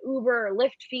any of the Uber or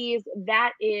Lyft fees.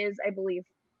 That is, I believe,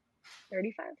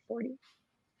 35, 40.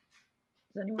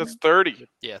 That's 30.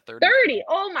 Yeah, 30. 30.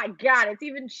 Oh my God, it's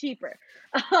even cheaper.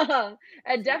 I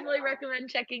definitely recommend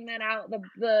checking that out.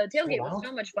 The tailgate was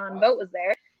so much fun. Vogt was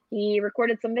there. He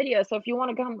recorded some videos. So if you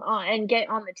want to come on and get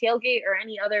on the tailgate or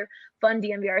any other fun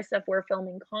DNVR stuff, we're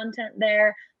filming content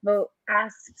there. Vogt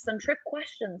asked some trick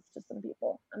questions to some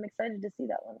people. I'm excited to see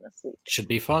that one this week. Should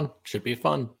be fun.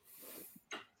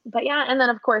 But yeah, and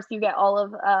then of course you get all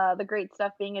of the great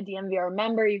stuff being a DNVR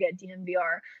member. You get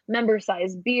DNVR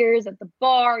member-sized beers at the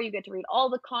bar. You get to read all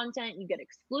the content. You get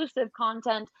exclusive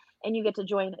content, and you get to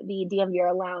join the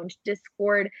DNVR Lounge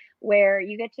Discord, where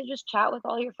you get to just chat with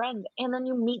all your friends, and then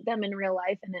you meet them in real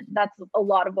life. And that's a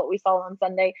lot of what we saw on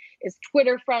Sunday is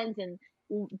Twitter friends and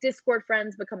Discord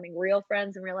friends becoming real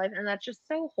friends in real life, and that's just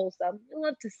so wholesome. I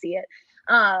love to see it.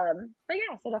 But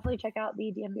yeah, so definitely check out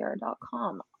the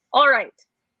DNVR.com. All right.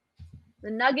 The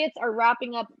Nuggets are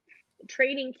wrapping up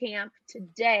training camp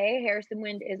today. Harrison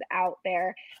Wind is out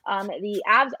there. The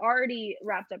Avs already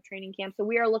wrapped up training camp, so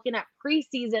we are looking at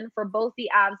preseason for both the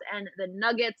Avs and the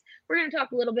Nuggets. We're going to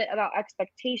talk a little bit about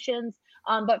expectations.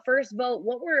 But first, Vogt,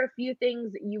 what were a few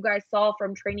things you guys saw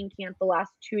from training camp the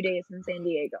last 2 days in San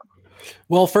Diego?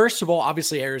 Well, first of all,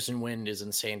 obviously Harrison Wind is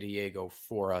in San Diego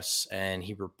for us, and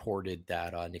he reported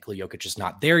that Nikola Jokic is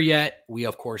not there yet. We,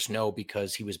 of course, know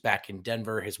because he was back in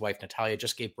Denver. His wife, Natalia,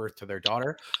 just gave birth to their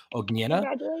daughter, Ogniena.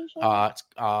 Congratulations.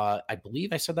 I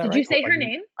believe I said that right. Did you say her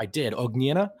name? I did.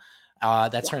 Ogniena.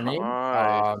 That's her name.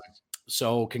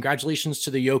 So congratulations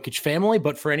to the Jokic family.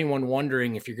 But for anyone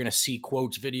wondering if you're going to see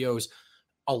quotes, videos,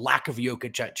 a lack of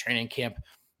Jokic at training camp,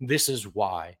 this is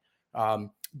why.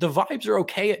 The vibes are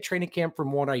okay at training camp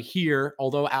from what I hear,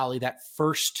 although, Allie, that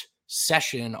first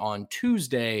session on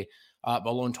Tuesday,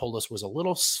 Malone told us was a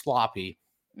little sloppy.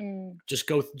 Just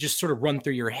sort of run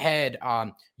through your head.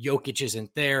 Jokic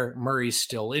isn't there. Murray's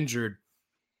still injured.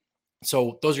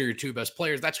 So those are your two best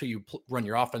players. That's who you run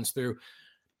your offense through.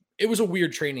 It was a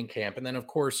weird training camp. And then, of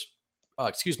course,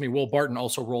 Will Barton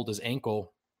also rolled his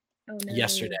ankle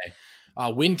yesterday.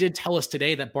 Wynn did tell us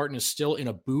today that Barton is still in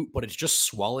a boot, but it's just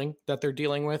swelling that they're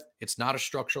dealing with. It's not a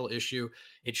structural issue.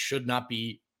 It should not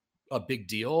be a big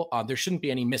deal. There shouldn't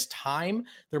be any missed time.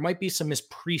 There might be some missed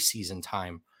preseason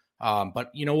time.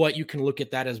 But you know what? You can look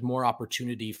at that as more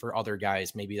opportunity for other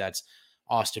guys. Maybe that's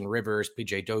Austin Rivers,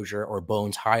 PJ Dozier, or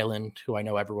Bones Highland, who I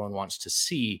know everyone wants to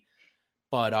see.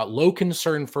 But low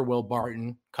concern for Will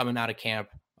Barton coming out of camp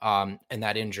and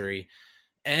that injury.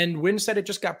 And Wynn said it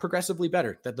just got progressively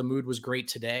better, that the mood was great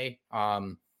today.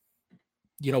 One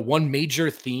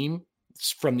major theme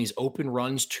from these open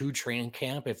runs to training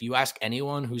camp, if you ask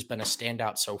anyone who's been a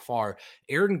standout so far,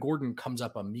 Aaron Gordon comes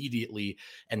up immediately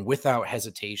and without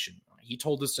hesitation. He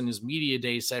told us in his media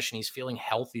day session he's feeling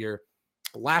healthier.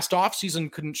 Last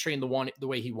offseason couldn't train the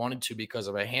way he wanted to because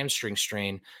of a hamstring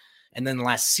strain. And then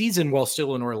last season, while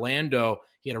still in Orlando,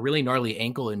 he had a really gnarly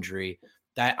ankle injury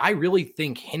that I really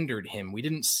think hindered him. We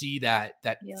didn't see that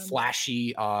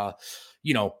flashy,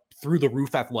 through the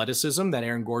roof athleticism that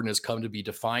Aaron Gordon has come to be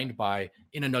defined by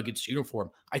in a Nuggets uniform.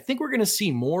 I think we're going to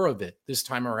see more of it this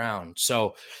time around.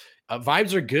 So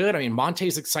vibes are good. I mean,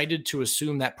 Monte's excited to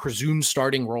assume that presumed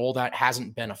starting role that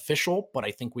hasn't been official, but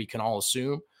I think we can all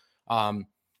assume. Other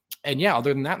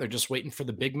than that, they're just waiting for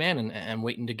the big man and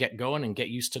waiting to get going and get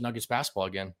used to Nuggets basketball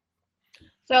again.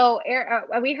 So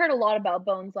we heard a lot about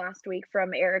Bones last week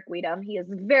from Eric Weedham. He is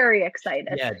very excited.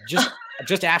 Yeah,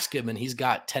 just ask him and he's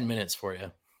got 10 minutes for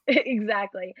you.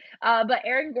 Exactly. But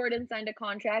Aaron Gordon signed a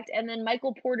contract, and then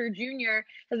Michael Porter Jr.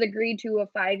 has agreed to a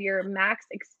 5-year max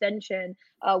extension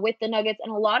with the Nuggets.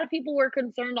 And a lot of people were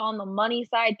concerned on the money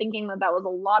side, thinking that was a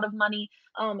lot of money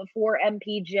for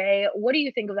MPJ. What do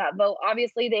you think of that vote?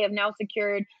 Obviously, they have now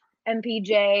secured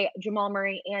MPJ, Jamal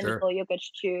Murray, and Nikola Jokic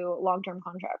to long-term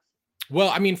contracts. Well,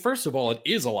 I mean, first of all, it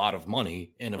is a lot of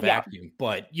money in a vacuum.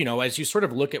 But, as you sort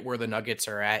of look at where the Nuggets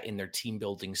are at in their team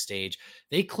building stage,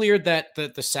 they cleared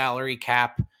the salary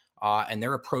cap and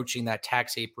they're approaching that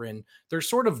tax apron. They're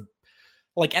sort of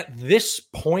like at this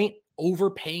point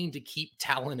overpaying to keep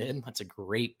talent in. That's a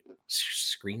great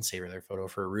screensaver there photo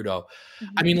for Rudo. Mm-hmm.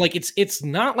 I mean, like it's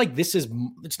not like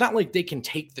it's not like they can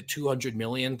take the $200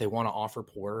 million they want to offer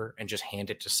Porter and just hand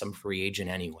it to some free agent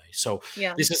anyway. So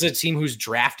this is a team who's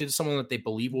drafted someone that they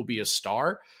believe will be a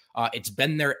star. It's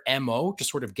been their MO to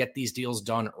sort of get these deals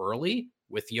done early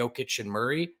with Jokic and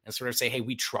Murray and sort of say, hey,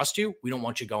 we trust you. We don't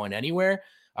want you going anywhere.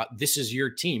 This is your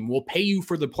team. We'll pay you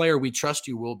for the player we trust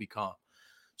you will become.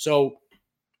 So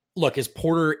look, is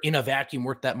Porter in a vacuum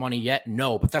worth that money yet?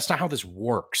 No, but that's not how this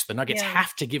works. The Nuggets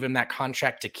have to give him that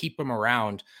contract to keep him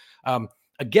around.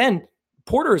 Again,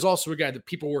 Porter is also a guy that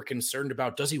people were concerned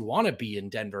about. Does he want to be in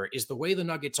Denver? Is the way the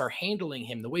Nuggets are handling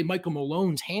him, the way Michael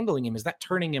Malone's handling him, is that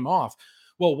turning him off?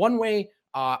 Well, one way,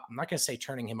 I'm not going to say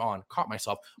turning him on, caught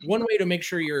myself. One way to make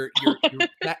sure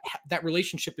that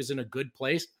relationship is in a good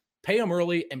place, pay him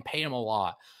early and pay him a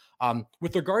lot.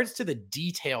 With regards to the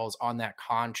details on that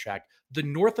contract, the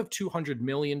north of $200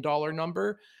 million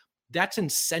number, that's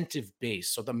incentive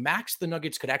based. So the max the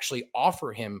Nuggets could actually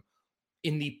offer him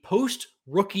in the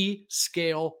post-rookie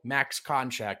scale max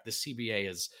contract, the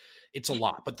CBA it's a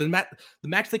lot. But the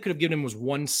max they could have given him was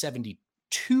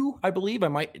 172, I believe.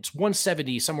 It's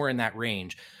 170, somewhere in that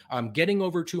range. Getting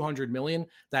over $200 million,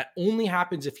 that only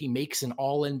happens if he makes an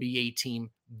all-NBA team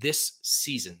this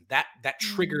season. That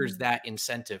triggers that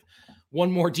incentive. One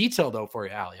more detail, though, for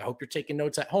you, Allie. I hope you're taking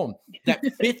notes at home. That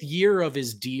 5th year of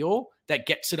his deal that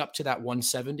gets it up to that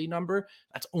 170 number,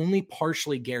 that's only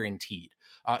partially guaranteed.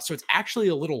 So it's actually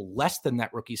a little less than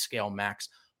that rookie scale max,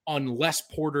 unless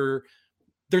Porter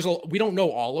we don't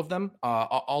know all of them,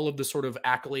 all of the sort of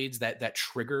accolades that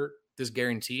trigger this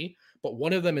guarantee, but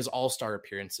one of them is all-star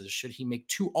appearances. Should he make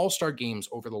 2 all-star games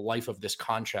over the life of this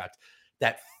contract,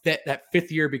 that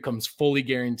 5th year becomes fully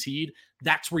guaranteed.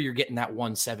 That's where you're getting that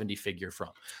 170 figure from.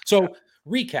 So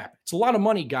recap, it's a lot of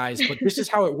money, guys, but this is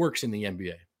how it works in the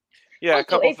NBA. Yeah,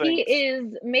 also, if he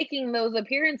is making those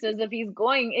appearances, if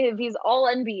he's all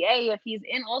NBA, if he's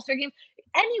in all-star games,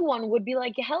 anyone would be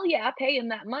like, hell yeah, pay him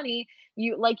that money.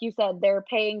 Like you said, they're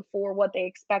paying for what they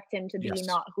expect him to be,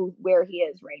 not where he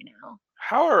is right now.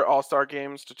 How are all-star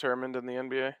games determined in the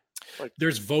NBA? Like,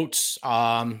 there's votes.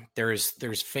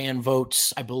 There's fan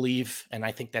votes, I believe, and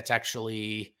I think that's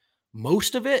actually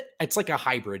most of it. It's like a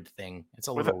hybrid thing. It's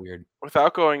a little weird.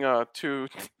 Without going too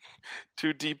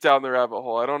deep down the rabbit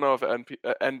hole, I don't know if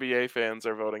NBA fans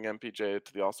are voting MPJ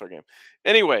to the All-Star game.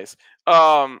 Anyways,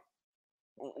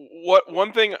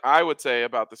 one thing I would say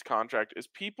about this contract is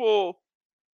people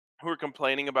who are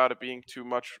complaining about it being too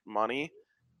much money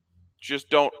just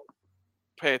don't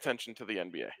pay attention to the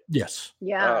NBA. Yes.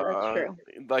 Yeah, that's true.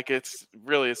 Like, it's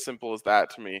really as simple as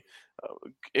that to me.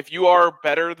 If you are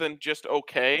better than just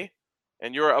okay,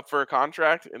 and you're up for a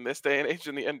contract in this day and age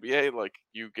in the NBA, like,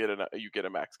 you get a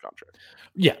max contract.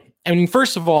 Yeah, I mean,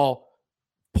 first of all,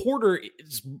 Porter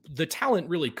the talent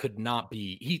really could not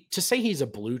be. To say he's a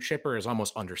blue chipper is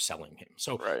almost underselling him.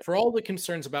 So for all the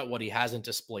concerns about what he hasn't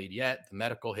displayed yet, the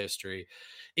medical history,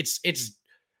 it's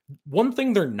one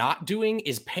thing they're not doing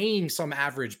is paying some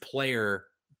average player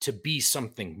to be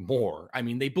something more. I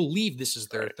mean, they believe this is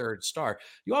their third star.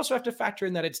 You also have to factor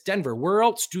in that it's Denver. Where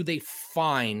else do they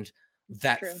find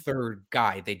that third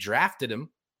guy? They drafted him.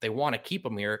 They want to keep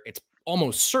him here. It's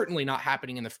almost certainly not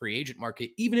happening in the free agent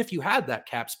market, even if you had that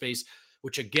cap space,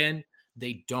 which again,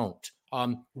 they don't.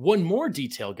 One more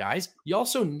detail, guys. You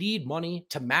also need money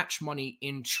to match money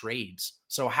in trades.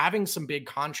 So having some big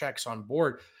contracts on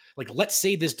board, like, let's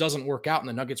say this doesn't work out and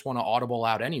the Nuggets want to audible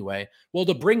out anyway. Well,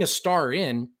 to bring a star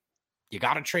in, you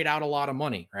got to trade out a lot of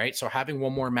money, right? So having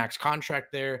one more max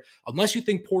contract there, unless you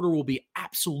think Porter will be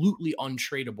absolutely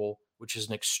untradeable, which is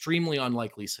an extremely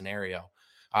unlikely scenario.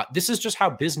 This is just how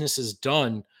business is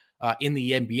done in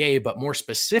the NBA, but more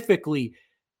specifically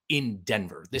in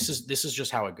Denver. This is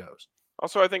just how it goes.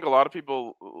 Also, I think a lot of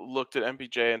people looked at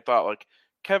MPJ and thought, like,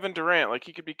 Kevin Durant, like,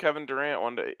 he could be Kevin Durant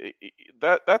one day.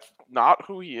 That's not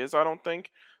who he is, I don't think.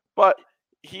 But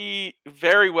he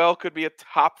very well could be a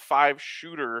top 5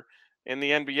 shooter in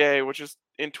the NBA, which is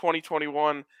in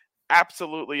 2021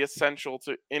 absolutely essential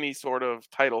to any sort of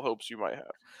title hopes you might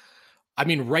have. I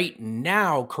mean, right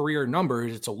now, career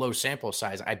numbers, it's a low sample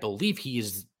size. I believe he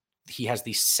has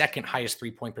the second highest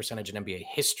 3-point percentage in NBA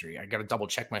history. I got to double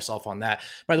check myself on that.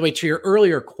 By the way, to your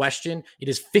earlier question, it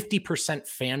is 50%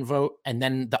 fan vote. And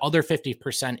then the other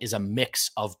 50% is a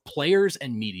mix of players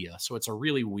and media. So it's a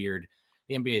really weird,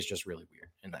 the NBA is just really weird.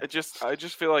 In that I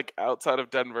just feel like outside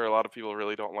of Denver, a lot of people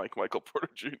really don't like Michael Porter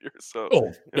Jr. So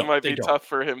it might be tough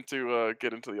for him to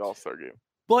get into the All-Star game.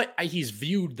 But he's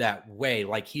viewed that way.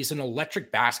 Like, he's an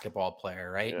electric basketball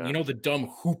player, right? Yeah. You know, the dumb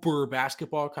Hooper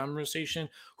basketball conversation?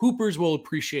 Hoopers will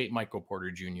appreciate Michael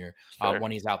Porter Jr. When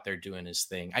he's out there doing his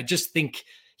thing. I just think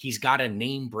he's got a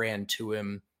name brand to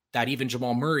him that even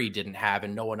Jamal Murray didn't have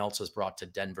and no one else has brought to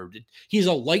Denver. He's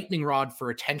a lightning rod for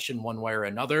attention one way or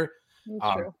another.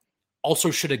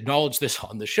 Also should acknowledge this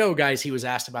on the show, guys. He was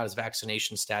asked about his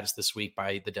vaccination status this week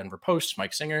by the Denver Post,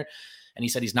 Mike Singer, and he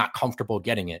said he's not comfortable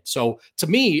getting it. So to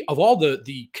me, of all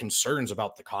the concerns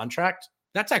about the contract,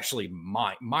 that's actually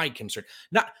my concern.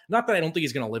 Not that I don't think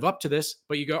he's going to live up to this,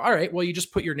 but you go, all right, well, you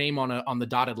just put your name on the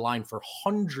dotted line for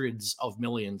hundreds of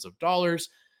millions of dollars.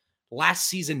 Last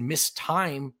season, missed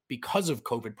time because of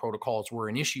COVID protocols were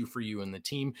an issue for you and the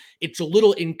team. It's a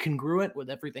little incongruent with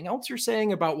everything else you're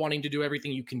saying about wanting to do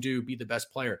everything you can do, be the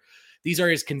best player. These are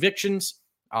his convictions.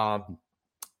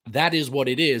 That is what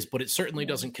it is, but it certainly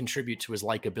doesn't contribute to his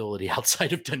likability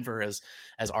outside of Denver, as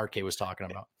RK was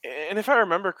talking about. And if I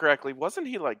remember correctly, wasn't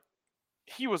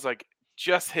he was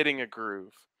just hitting a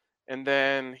groove, and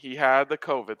then he had the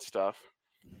COVID stuff,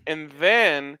 and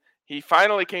then he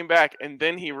finally came back, and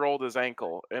then he rolled his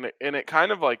ankle, and it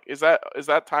kind of is that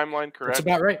timeline correct? That's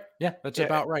about right. Yeah, that's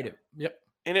about right. Yep.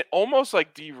 And it almost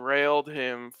derailed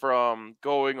him from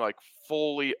going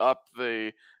fully up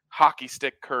the hockey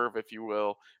stick curve, if you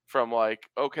will, from okay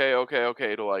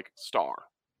to star.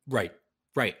 Right.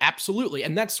 Absolutely.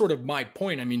 And that's sort of my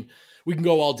point. I mean, we can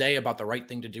go all day about the right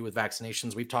thing to do with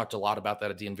vaccinations. We've talked a lot about that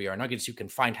at the DNVR Nuggets. You can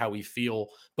find how we feel,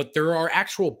 but there are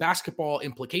actual basketball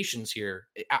implications here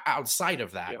outside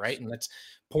of that, right? And that's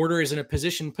Porter is in a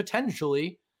position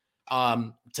potentially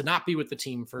to not be with the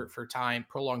team for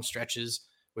prolonged stretches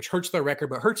which hurts their record,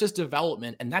 but hurts his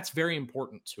development. And that's very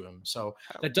important to him. So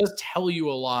that does tell you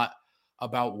a lot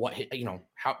about what,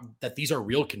 how that these are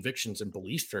real convictions and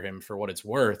beliefs for him for what it's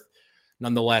worth.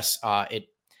 Nonetheless,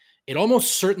 it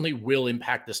almost certainly will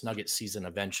impact this Nuggets season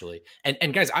eventually.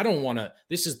 And guys, I don't want to,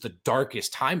 this is the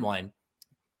darkest timeline.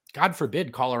 God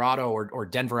forbid Colorado or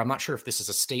Denver, I'm not sure if this is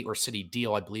a state or city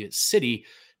deal. I believe it's city,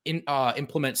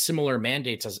 implement similar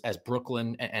mandates as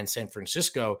Brooklyn and San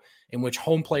Francisco, in which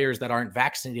home players that aren't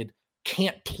vaccinated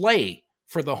can't play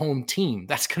for the home team.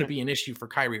 That's going to be an issue for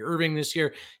Kyrie Irving this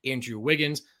year, Andrew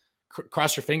Wiggins.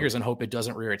 Cross your fingers and hope it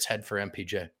doesn't rear its head for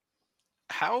MPJ.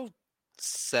 How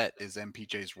set is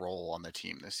MPJ's role on the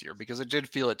team this year? Because it did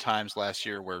feel at times last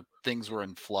year where things were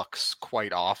in flux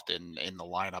quite often in the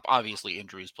lineup. Obviously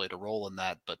injuries played a role in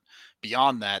that, but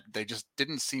beyond that, they just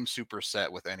didn't seem super set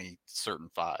with any certain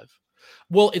five.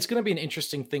 Well, it's going to be an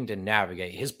interesting thing to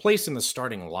navigate. His place in the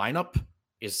starting lineup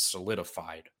is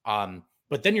solidified.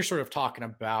 But then you're sort of talking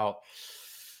about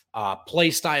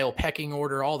play style, pecking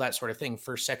order, all that sort of thing,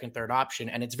 first, second, third option.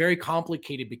 And it's very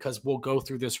complicated because we'll go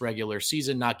through this regular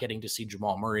season not getting to see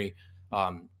Jamal Murray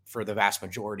for the vast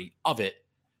majority of it.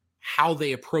 How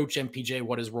they approach MPJ,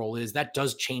 what his role is, that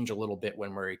does change a little bit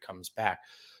when Murray comes back.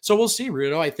 So we'll see,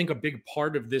 Rudo. I think a big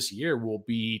part of this year will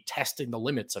be testing the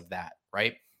limits of that,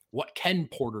 right? What can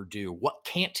Porter do? What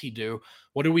can't he do?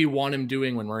 What do we want him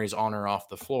doing when Murray's on or off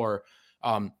the floor?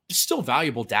 Still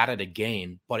valuable data to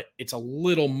gain, but it's a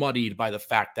little muddied by the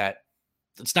fact that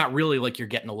it's not really like you're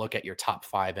getting a look at your top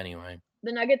five anyway.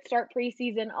 The Nuggets start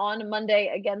preseason on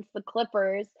Monday against the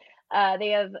Clippers. They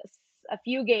have a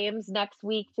few games next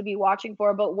week to be watching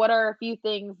for, but what are a few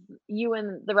things you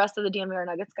and the rest of the DNVR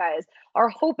Nuggets guys are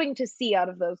hoping to see out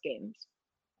of those games?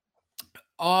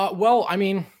 Well, I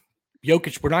mean,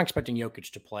 Jokic, we're not expecting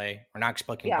Jokic to play. We're not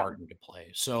expecting Barton to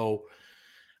play. So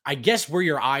I guess where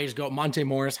your eyes go, Monte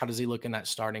Morris, how does he look in that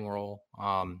starting role?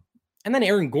 And then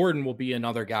Aaron Gordon will be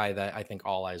another guy that I think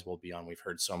all eyes will be on. We've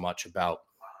heard so much about.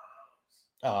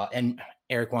 And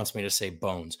Eric wants me to say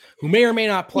Bones, who may or may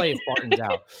not play if Barton's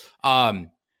out.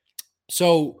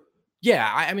 So,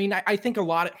 yeah, I mean, I think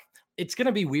it's going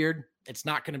to be weird. It's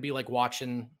not going to be like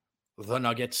watching the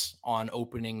Nuggets on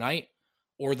opening night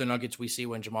or the Nuggets we see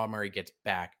when Jamal Murray gets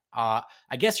back. I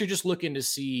guess you're just looking to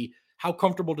see how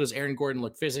comfortable does Aaron Gordon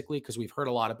look physically, because we've heard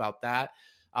a lot about that.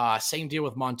 Same deal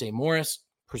with Monte Morris,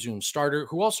 presumed starter,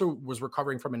 who also was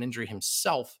recovering from an injury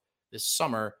himself this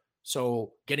summer.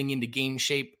 So getting into game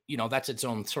shape, that's its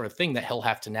own sort of thing that he'll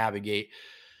have to navigate.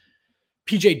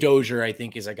 PJ Dozier, I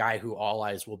think, is a guy who all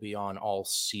eyes will be on all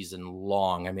season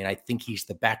long. I mean, I think he's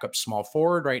the backup small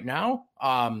forward right now.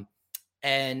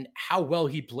 And how well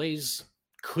he plays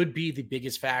could be the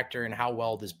biggest factor in how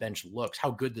well this bench looks, how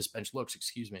good this bench looks,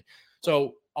 excuse me.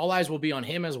 So all eyes will be on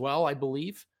him as well, I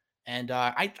believe. And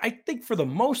I think for the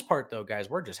most part, though, guys,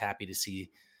 we're just happy to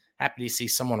see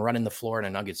someone running the floor in a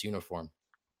Nuggets uniform.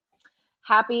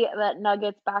 Happy that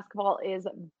Nuggets basketball is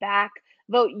back.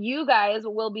 Though you guys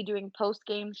will be doing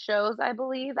post-game shows, I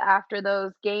believe, after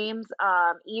those games,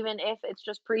 even if it's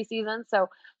just preseason. So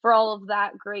for all of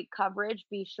that great coverage,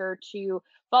 be sure to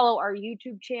follow our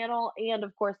YouTube channel. And,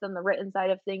 of course, then the written side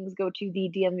of things, go to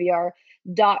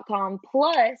thednvr.com.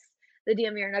 Plus, the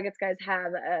DNVR Nuggets guys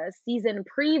have season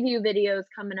preview videos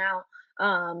coming out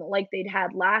like they'd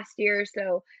had last year.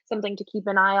 So something to keep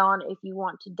an eye on if you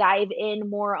want to dive in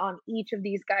more on each of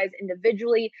these guys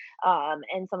individually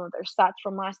and some of their stats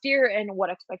from last year and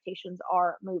what expectations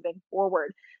are moving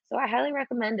forward. So I highly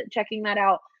recommend checking that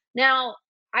out. Now,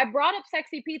 I brought up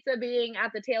Sexy Pizza being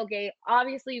at the tailgate.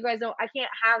 Obviously, you guys know I can't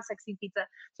have Sexy Pizza.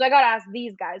 So I got to ask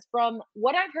these guys. From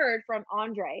what I've heard from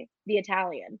Andre, the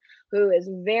Italian, who is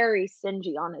very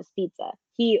stingy on his pizza.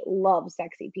 He loves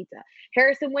Sexy Pizza.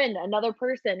 Harrison Wind, another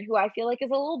person who I feel like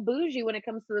is a little bougie when it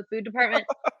comes to the food department,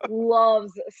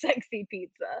 loves Sexy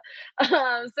Pizza. So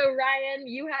Ryan,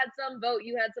 you had some vote.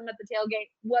 You had some at the tailgate.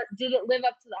 What did it live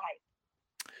up to the hype?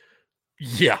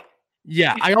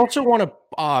 Yeah. I also want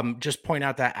to just point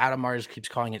out that Adam Mars keeps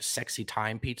calling it Sexy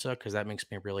Time Pizza because that makes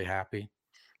me really happy.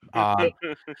 That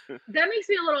makes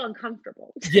me a little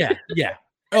uncomfortable. Yeah.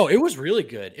 Oh, it was really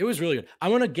good.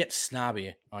 I'm going to get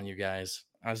snobby on you guys.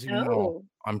 As you know,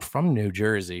 I'm from New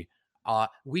Jersey.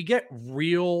 We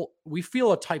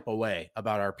feel a type of way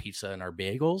about our pizza and our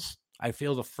bagels. I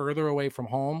feel the further away from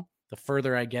home, the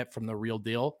further I get from the real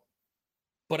deal.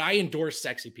 But I endorse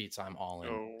Sexy Pizza. I'm all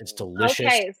in. It's delicious.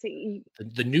 Okay, so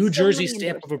the New Jersey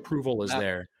stamp of approval is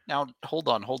there. Now, hold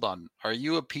on. Are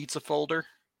you a pizza folder?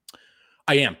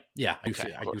 I am. Yeah, I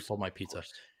do fold my pizza.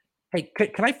 Hey,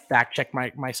 can I fact check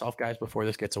myself, guys, before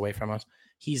this gets away from us?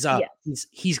 He's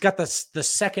got the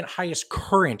second highest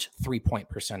current 3-point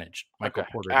percentage. Michael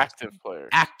Porter, active players,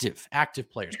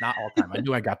 active players, not all time. I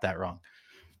knew I got that wrong.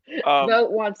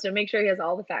 Vote wants to make sure he has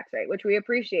all the facts right, which we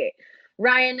appreciate.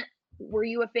 Ryan, were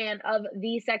you a fan of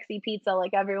the sexy pizza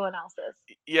like everyone else is?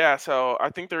 Yeah, so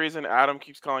I think the reason Adam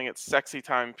keeps calling it sexy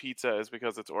time pizza is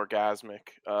because it's orgasmic.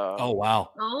 Oh wow!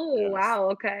 Oh yes. Wow!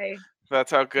 Okay.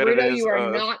 That's how good Rudo, it is. You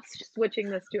are not switching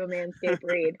this to a Manscaped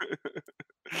read.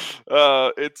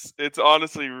 It's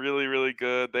honestly really, really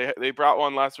good. They brought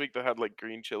one last week that had like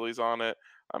green chilies on it.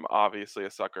 I'm obviously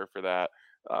a sucker for that.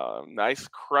 Nice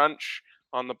crunch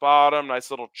on the bottom, nice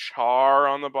little char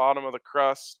on the bottom of the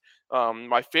crust.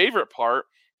 My favorite part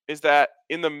is that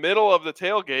in the middle of the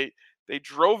tailgate, they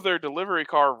drove their delivery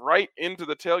car right into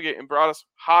the tailgate and brought us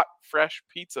hot, fresh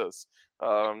pizzas.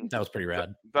 That was pretty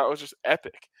rad. That was just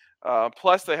epic.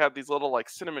 Plus, they had these little like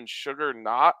cinnamon sugar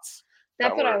knots.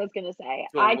 That's what I was gonna say.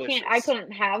 Delicious. I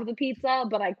couldn't have the pizza,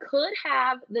 but I could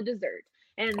have the dessert,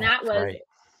 and that was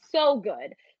so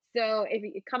good. So if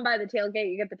you come by the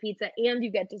tailgate, you get the pizza and you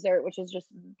get dessert, which is just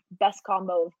best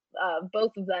combo of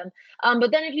both of them. But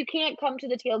then if you can't come to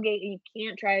the tailgate and you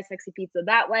can't try a sexy pizza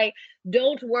that way,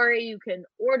 don't worry. You can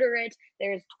order it.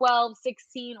 There's 12,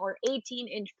 16, or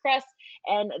 18-inch crusts,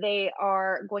 and they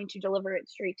are going to deliver it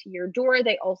straight to your door.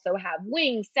 They also have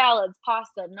wings, salads,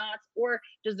 pasta, knots, or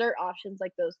dessert options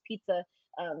like those pizza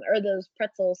or those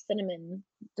pretzel cinnamon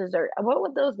dessert. What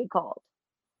would those be called?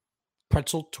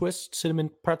 Pretzel twist, cinnamon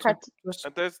pretzel twist.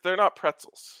 They're not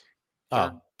pretzels.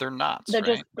 They're knots. They're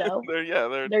right? just dough.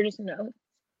 They're just knots.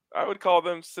 I would call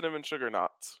them cinnamon sugar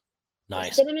knots.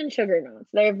 Nice. Cinnamon sugar knots.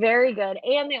 They're very good,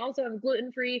 and they also have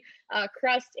gluten-free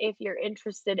crust if you're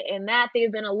interested in that. They've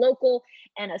been a local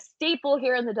and a staple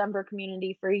here in the Denver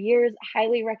community for years.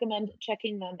 Highly recommend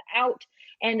checking them out.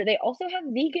 And they also have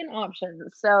vegan options,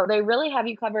 so they really have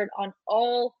you covered on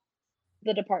all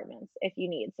the departments if you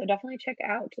need. So definitely check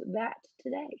out that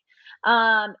today.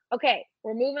 Okay,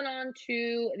 we're moving on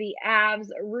to the Avs.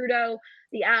 Rudo,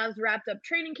 the Avs wrapped up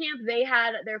training camp. They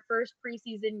had their first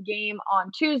preseason game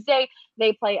on Tuesday.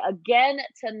 They play again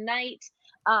tonight.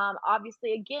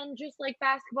 Obviously, again, just like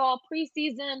basketball,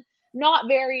 preseason, not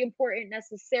very important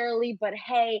necessarily, but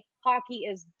hey, hockey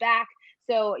is back.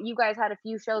 So you guys had a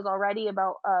few shows already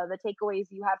about the takeaways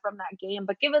you had from that game,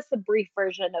 but give us a brief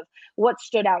version of what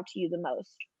stood out to you the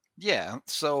most. Yeah,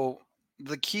 so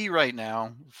the key right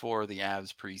now for the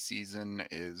Avs preseason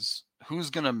is who's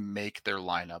going to make their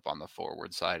lineup on the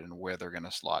forward side and where they're going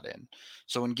to slot in.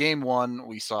 So in game one,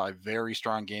 we saw a very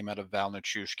strong game out of Val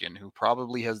Nichushkin, who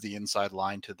probably has the inside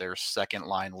line to their second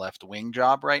line left wing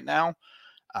job right now.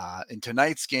 In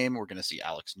tonight's game, we're going to see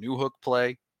Alex Newhook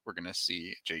play. We're going to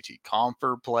see JT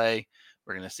Compher play.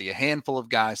 We're going to see a handful of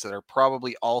guys that are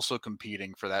probably also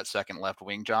competing for that second left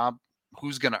wing job.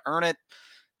 Who's going to earn it?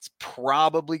 It's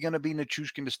probably going to be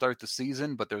Nichushkin to start the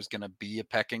season, but there's going to be a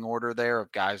pecking order there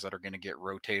of guys that are going to get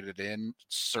rotated in,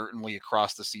 certainly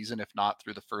across the season, if not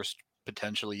through the first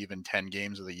potentially even 10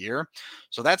 games of the year.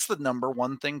 So that's the number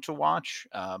one thing to watch.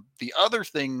 The other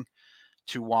thing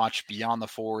to watch beyond the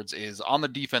forwards is on the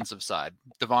defensive side.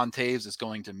 Devon Toews is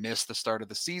going to miss the start of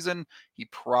the season. He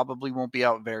probably won't be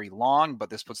out very long, but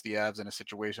this puts the Avs in a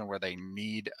situation where they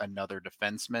need another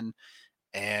defenseman.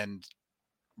 And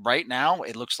right now,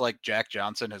 it looks like Jack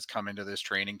Johnson has come into this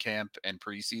training camp and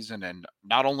preseason and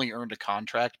not only earned a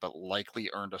contract, but likely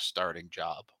earned a starting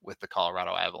job with the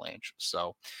Colorado Avalanche.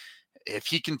 So if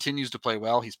he continues to play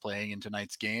well, he's playing in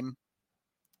tonight's game.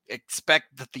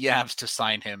 Expect that the Avs to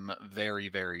sign him very,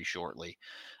 very shortly.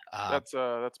 That's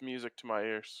music to my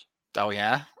ears. Oh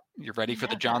yeah, you're ready for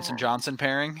the Johnson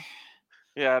pairing?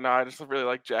 Yeah, no, I just really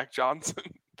like Jack Johnson.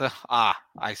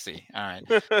 I see. All right.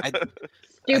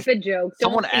 Stupid joke.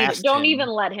 Don't even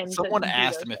let him. Someone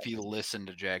asked him if he listened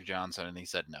to Jack Johnson, and he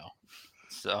said no.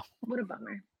 So what a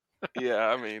bummer. Yeah,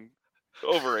 I mean,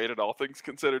 overrated, all things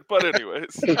considered. But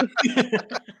anyways.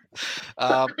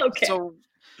 Okay.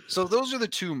 So those are the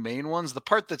two main ones. The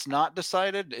part that's not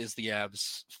decided is the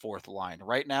Avs' fourth line.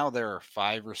 Right now, there are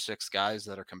 5 or 6 guys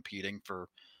that are competing for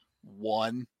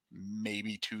 1,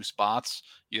 maybe 2 spots.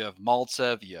 You have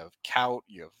Maltsev, you have Kaut,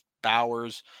 you have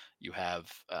Bowers, you have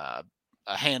a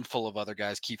handful of other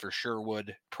guys. Kiefer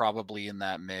Sherwood probably in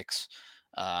that mix.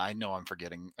 I know I'm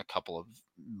forgetting a couple of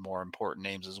more important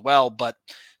names as well, but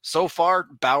so far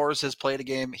Bowers has played a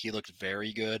game. He looked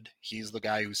very good. He's the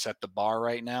guy who set the bar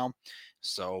right now.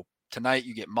 So tonight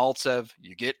you get Maltsev,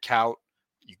 you get Kaut,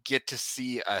 you get to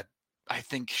see I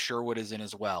think Sherwood is in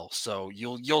as well. So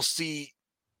you'll see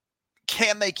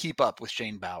can they keep up with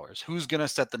Shane Bowers? Who's going to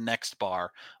set the next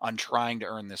bar on trying to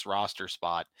earn this roster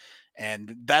spot?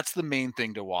 And that's the main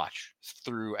thing to watch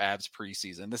through Avs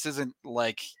preseason. This isn't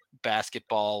like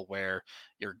basketball where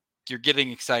you're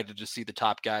getting excited to see the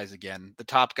top guys again. The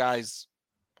top guys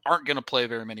aren't going to play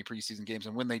very many preseason games,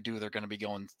 and when they do, they're going to be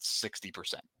going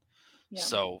 60%. Yeah.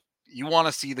 So you want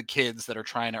to see the kids that are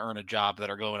trying to earn a job that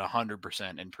are going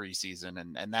 100% in preseason,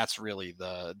 and that's really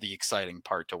the exciting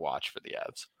part to watch for the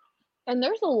Avs. And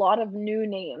there's a lot of new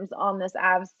names on this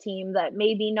Avs team that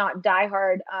maybe not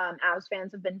diehard Avs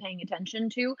fans have been paying attention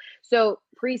to. So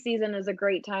preseason is a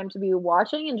great time to be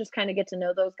watching and just kind of get to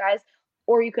know those guys.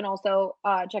 Or you can also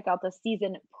check out the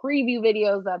season preview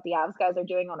videos that the Avs guys are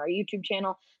doing on our YouTube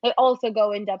channel. They also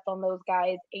go in depth on those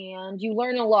guys, and you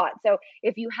learn a lot. So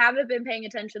if you haven't been paying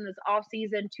attention this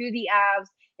offseason to the Avs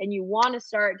and you want to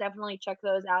start, definitely check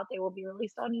those out. They will be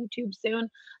released on YouTube soon,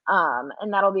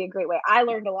 and that'll be a great way. I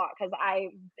learned a lot because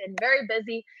I've been very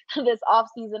busy this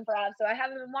offseason for Avs, so I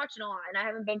haven't been watching a lot, and I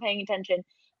haven't been paying attention.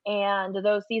 And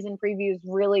those season previews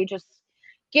really just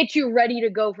get you ready to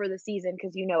go for the season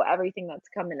because you know everything that's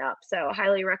coming up. So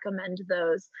highly recommend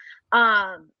those.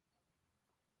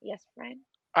 Yes, Brian?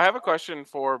 I have a question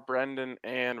for Brendan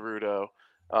and Rudo.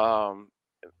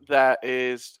 That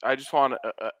is, I just want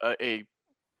a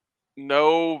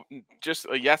no, just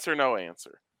a yes or no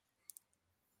answer.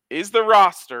 Is the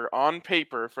roster on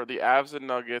paper for the Avs and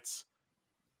Nuggets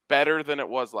better than it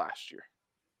was last year?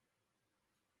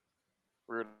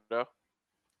 Rudo?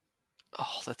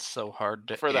 Oh, that's so hard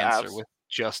to for the answer Avs. With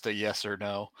just a yes or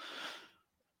no.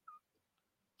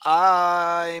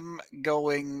 I'm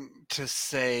going to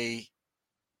say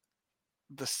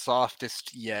the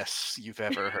softest yes you've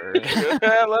ever heard.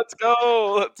 Yeah, let's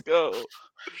go. Let's go.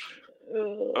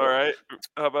 All right.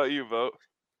 How about you, Vote?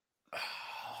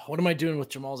 What am I doing with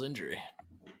Jamal's injury?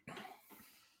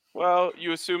 Well,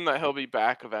 you assume that he'll be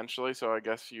back eventually, so I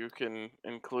guess you can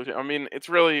include him. I mean, it's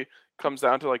really comes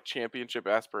down to like championship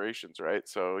aspirations, right?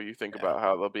 So you think about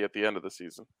how they'll be at the end of the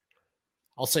season.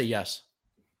 I'll say yes.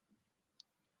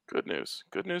 Good news.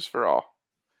 Good news for all.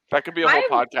 That could be a whole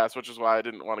podcast, which is why I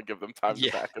didn't want to give them time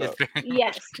to back it up.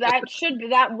 Yes,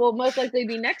 that will most likely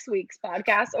be next week's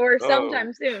podcast or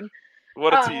sometime soon.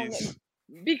 What a tease.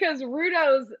 Because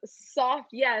Rudo's soft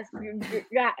yes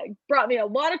brought me a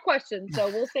lot of questions, so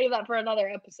we'll save that for another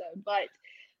episode. But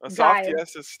a soft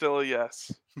yes is still a yes.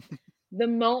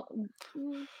 Okay.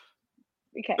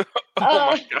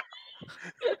 Oh my God.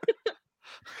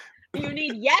 You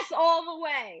need yes all the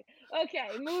way. Okay,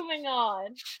 moving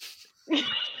on.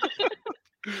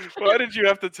 Why did you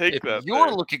have to take that?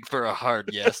 You're looking for a hard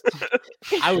yes.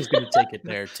 I was going to take it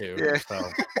there too. Yeah. So.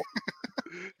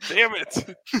 Damn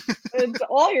it. It's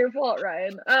all your fault,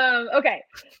 Ryan. Okay.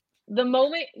 The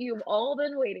moment you've all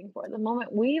been waiting for, the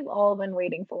moment we've all been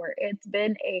waiting for. It's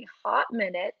been a hot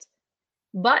minute,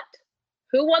 but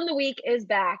Who Won the Week is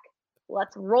back.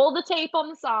 Let's roll the tape on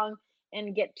the song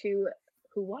and get to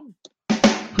who won.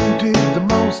 Who did the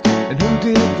most and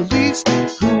who did the least?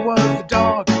 Who was the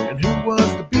dog and who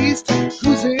was the beast?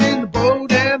 Who's in the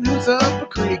boat and who's up a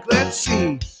creek? Let's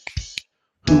see.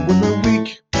 Who won the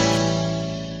week?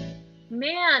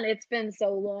 Man, it's been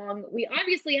so long. We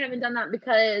obviously haven't done that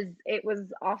because it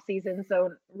was off season,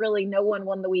 so really no one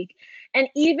won the week. And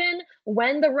even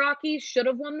when the Rockies should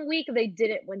have won the week, they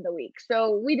didn't win the week.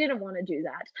 So we didn't want to do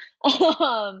that.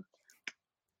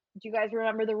 Do you guys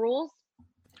remember the rules?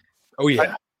 Oh,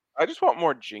 yeah. I just want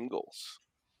more jingles.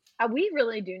 We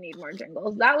really do need more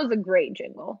jingles. That was a great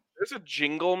jingle. There's a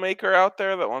jingle maker out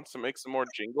there that wants to make some more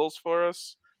jingles for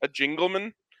us. A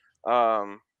jingleman.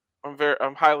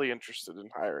 I'm highly interested in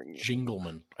hiring you.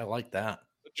 Jingleman. I like that.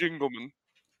 A jingleman.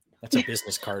 That's a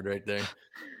business card right there.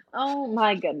 Oh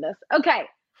my goodness. Okay.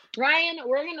 Ryan,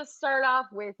 we're going to start off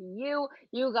with you.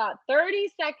 You got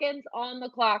 30 seconds on the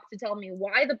clock to tell me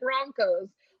why the Broncos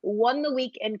won the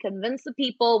week and convince the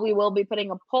people. We will be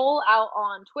putting a poll out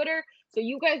on Twitter. So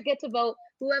you guys get to vote.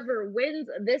 Whoever wins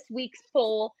this week's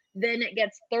poll, then it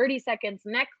gets 30 seconds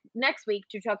next week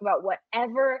to talk about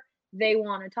whatever they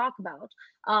want to talk about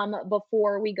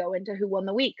before we go into Who Won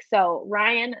the Week. So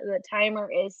Ryan, the timer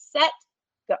is set.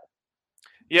 Go.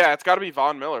 Yeah, it's got to be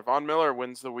Von Miller. Von Miller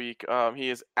wins the week. He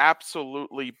is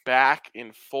absolutely back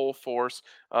in full force.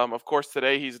 Of course,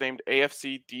 today he's named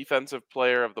AFC Defensive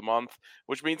Player of the Month,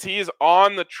 which means he is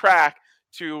on the track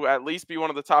to at least be one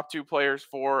of the top two players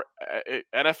for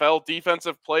NFL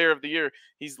Defensive Player of the Year.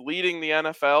 He's leading the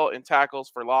NFL in tackles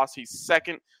for loss. He's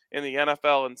second in the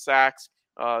NFL in sacks.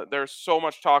 There's so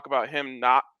much talk about him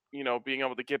not, being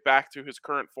able to get back to his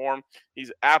current form.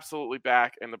 He's absolutely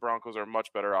back, and the Broncos are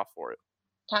much better off for it.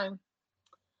 Time.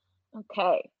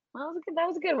 Okay. Well, that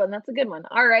was a good one. That's a good one.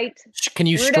 All right. Can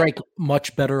you Ruda? strike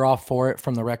much better off for it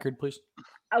from the record, please?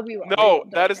 Oh, we will. No,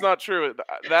 that is not true.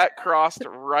 That crossed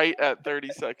right at 30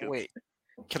 seconds. Wait,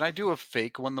 can I do a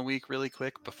fake one the week really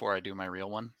quick before I do my real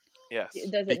one? Yes.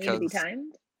 Does it need to be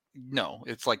timed? No,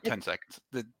 it's like 10 seconds.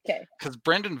 Okay. Because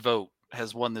Brendan Vogt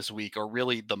has won this week, or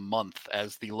really the month,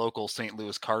 as the local St.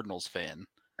 Louis Cardinals fan.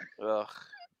 Ugh.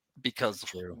 Because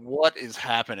what is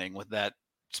happening with that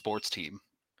sports team?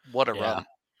 What a run.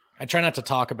 I try not to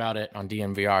talk about it on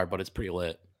DNVR, but it's pretty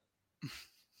lit.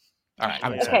 All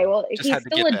right. Okay, well, he's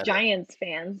still a Giants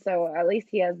fan, so at least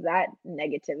he has that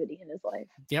negativity in his life.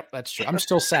 Yep, that's true. I'm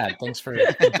still sad. Thanks for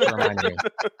reminding me.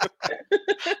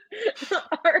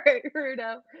 All right,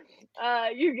 Rudo.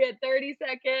 You get 30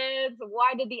 seconds.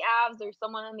 Why did the Avs or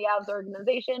someone in the Avs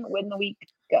organization win the week?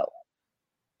 Go.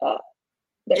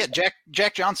 Yeah,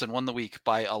 Jack Johnson won the week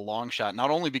by a long shot, not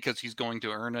only because he's going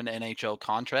to earn an NHL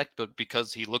contract, but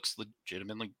because he looks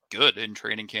legitimately good in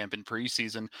training camp and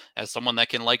preseason as someone that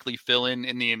can likely fill in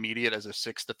the immediate as a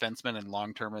sixth defenseman and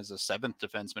long-term as a seventh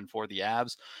defenseman for the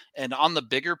Avs. And on the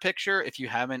bigger picture, if you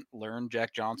haven't learned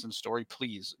Jack Johnson's story,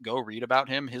 please go read about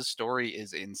him. His story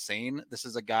is insane. This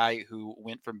is a guy who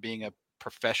went from being a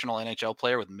professional NHL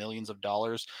player with millions of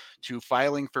dollars to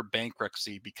filing for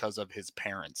bankruptcy because of his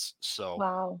parents. So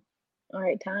wow. All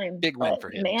right, time. Big win for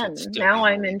him. Man, now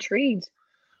I'm intrigued.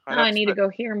 Now I need to go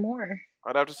hear more.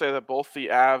 I'd have to say that both the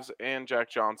Avs and Jack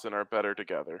Johnson are better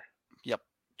together. Yep.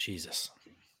 Jesus.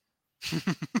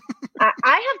 I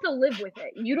have to live with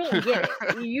it. You don't get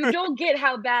it. You don't get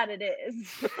how bad it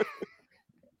is.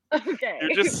 Okay.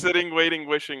 You're just sitting, waiting,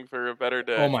 wishing for a better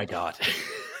day. Oh my God.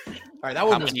 All right, that How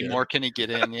one was many good. more can he get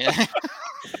in? Yeah.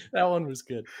 That one was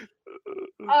good.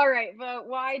 All right, but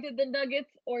why did the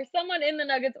Nuggets or someone in the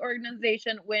Nuggets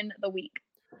organization win the week?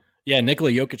 Yeah,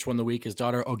 Nikola Jokic won the week. His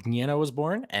daughter Ogniena was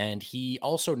born, and he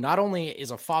also not only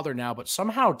is a father now, but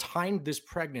somehow timed this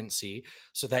pregnancy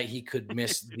so that he could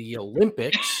miss the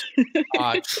Olympics,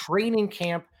 training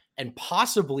camp, and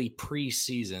possibly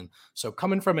preseason. So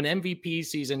coming from an MVP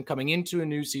season, coming into a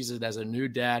new season as a new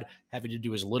dad, having to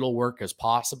do as little work as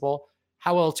possible,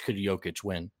 how else could Jokic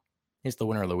win? He's the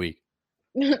winner of the week.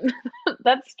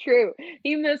 That's true.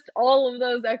 He missed all of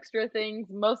those extra things,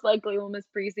 most likely will miss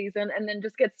preseason, and then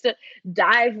just gets to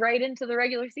dive right into the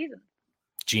regular season.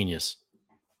 Genius.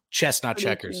 Chess, not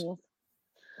checkers. Genius.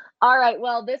 All right.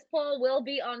 Well, this poll will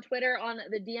be on Twitter, on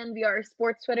the DNVR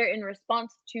Sports Twitter, in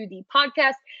response to the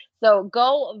podcast. So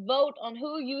go vote on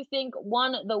who you think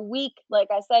won the week. Like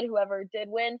I said, whoever did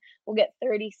win will get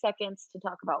 30 seconds to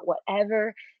talk about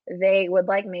whatever they would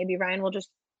like. Maybe Ryan will just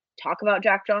talk about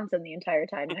Jack Johnson the entire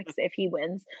time next if he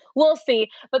wins. We'll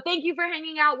see. But thank you for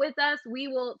hanging out with us. We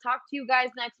will talk to you guys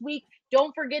next week.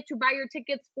 Don't forget to buy your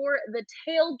tickets for the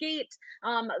tailgate.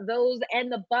 Those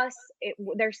and the bus,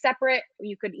 they're separate.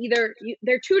 You could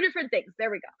they're two different things.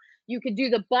 There we go. You could do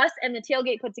the bus and the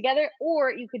tailgate put together,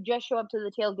 or you could just show up to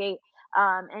the tailgate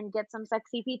and get some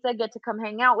sexy pizza, get to come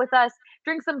hang out with us,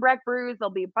 drink some Breck brews.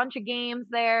 There'll be a bunch of games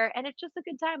there, and it's just a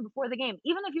good time before the game.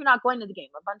 Even if you're not going to the game,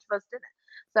 a bunch of us didn't.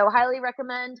 So highly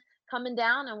recommend coming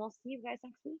down, and we'll see you guys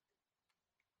next week.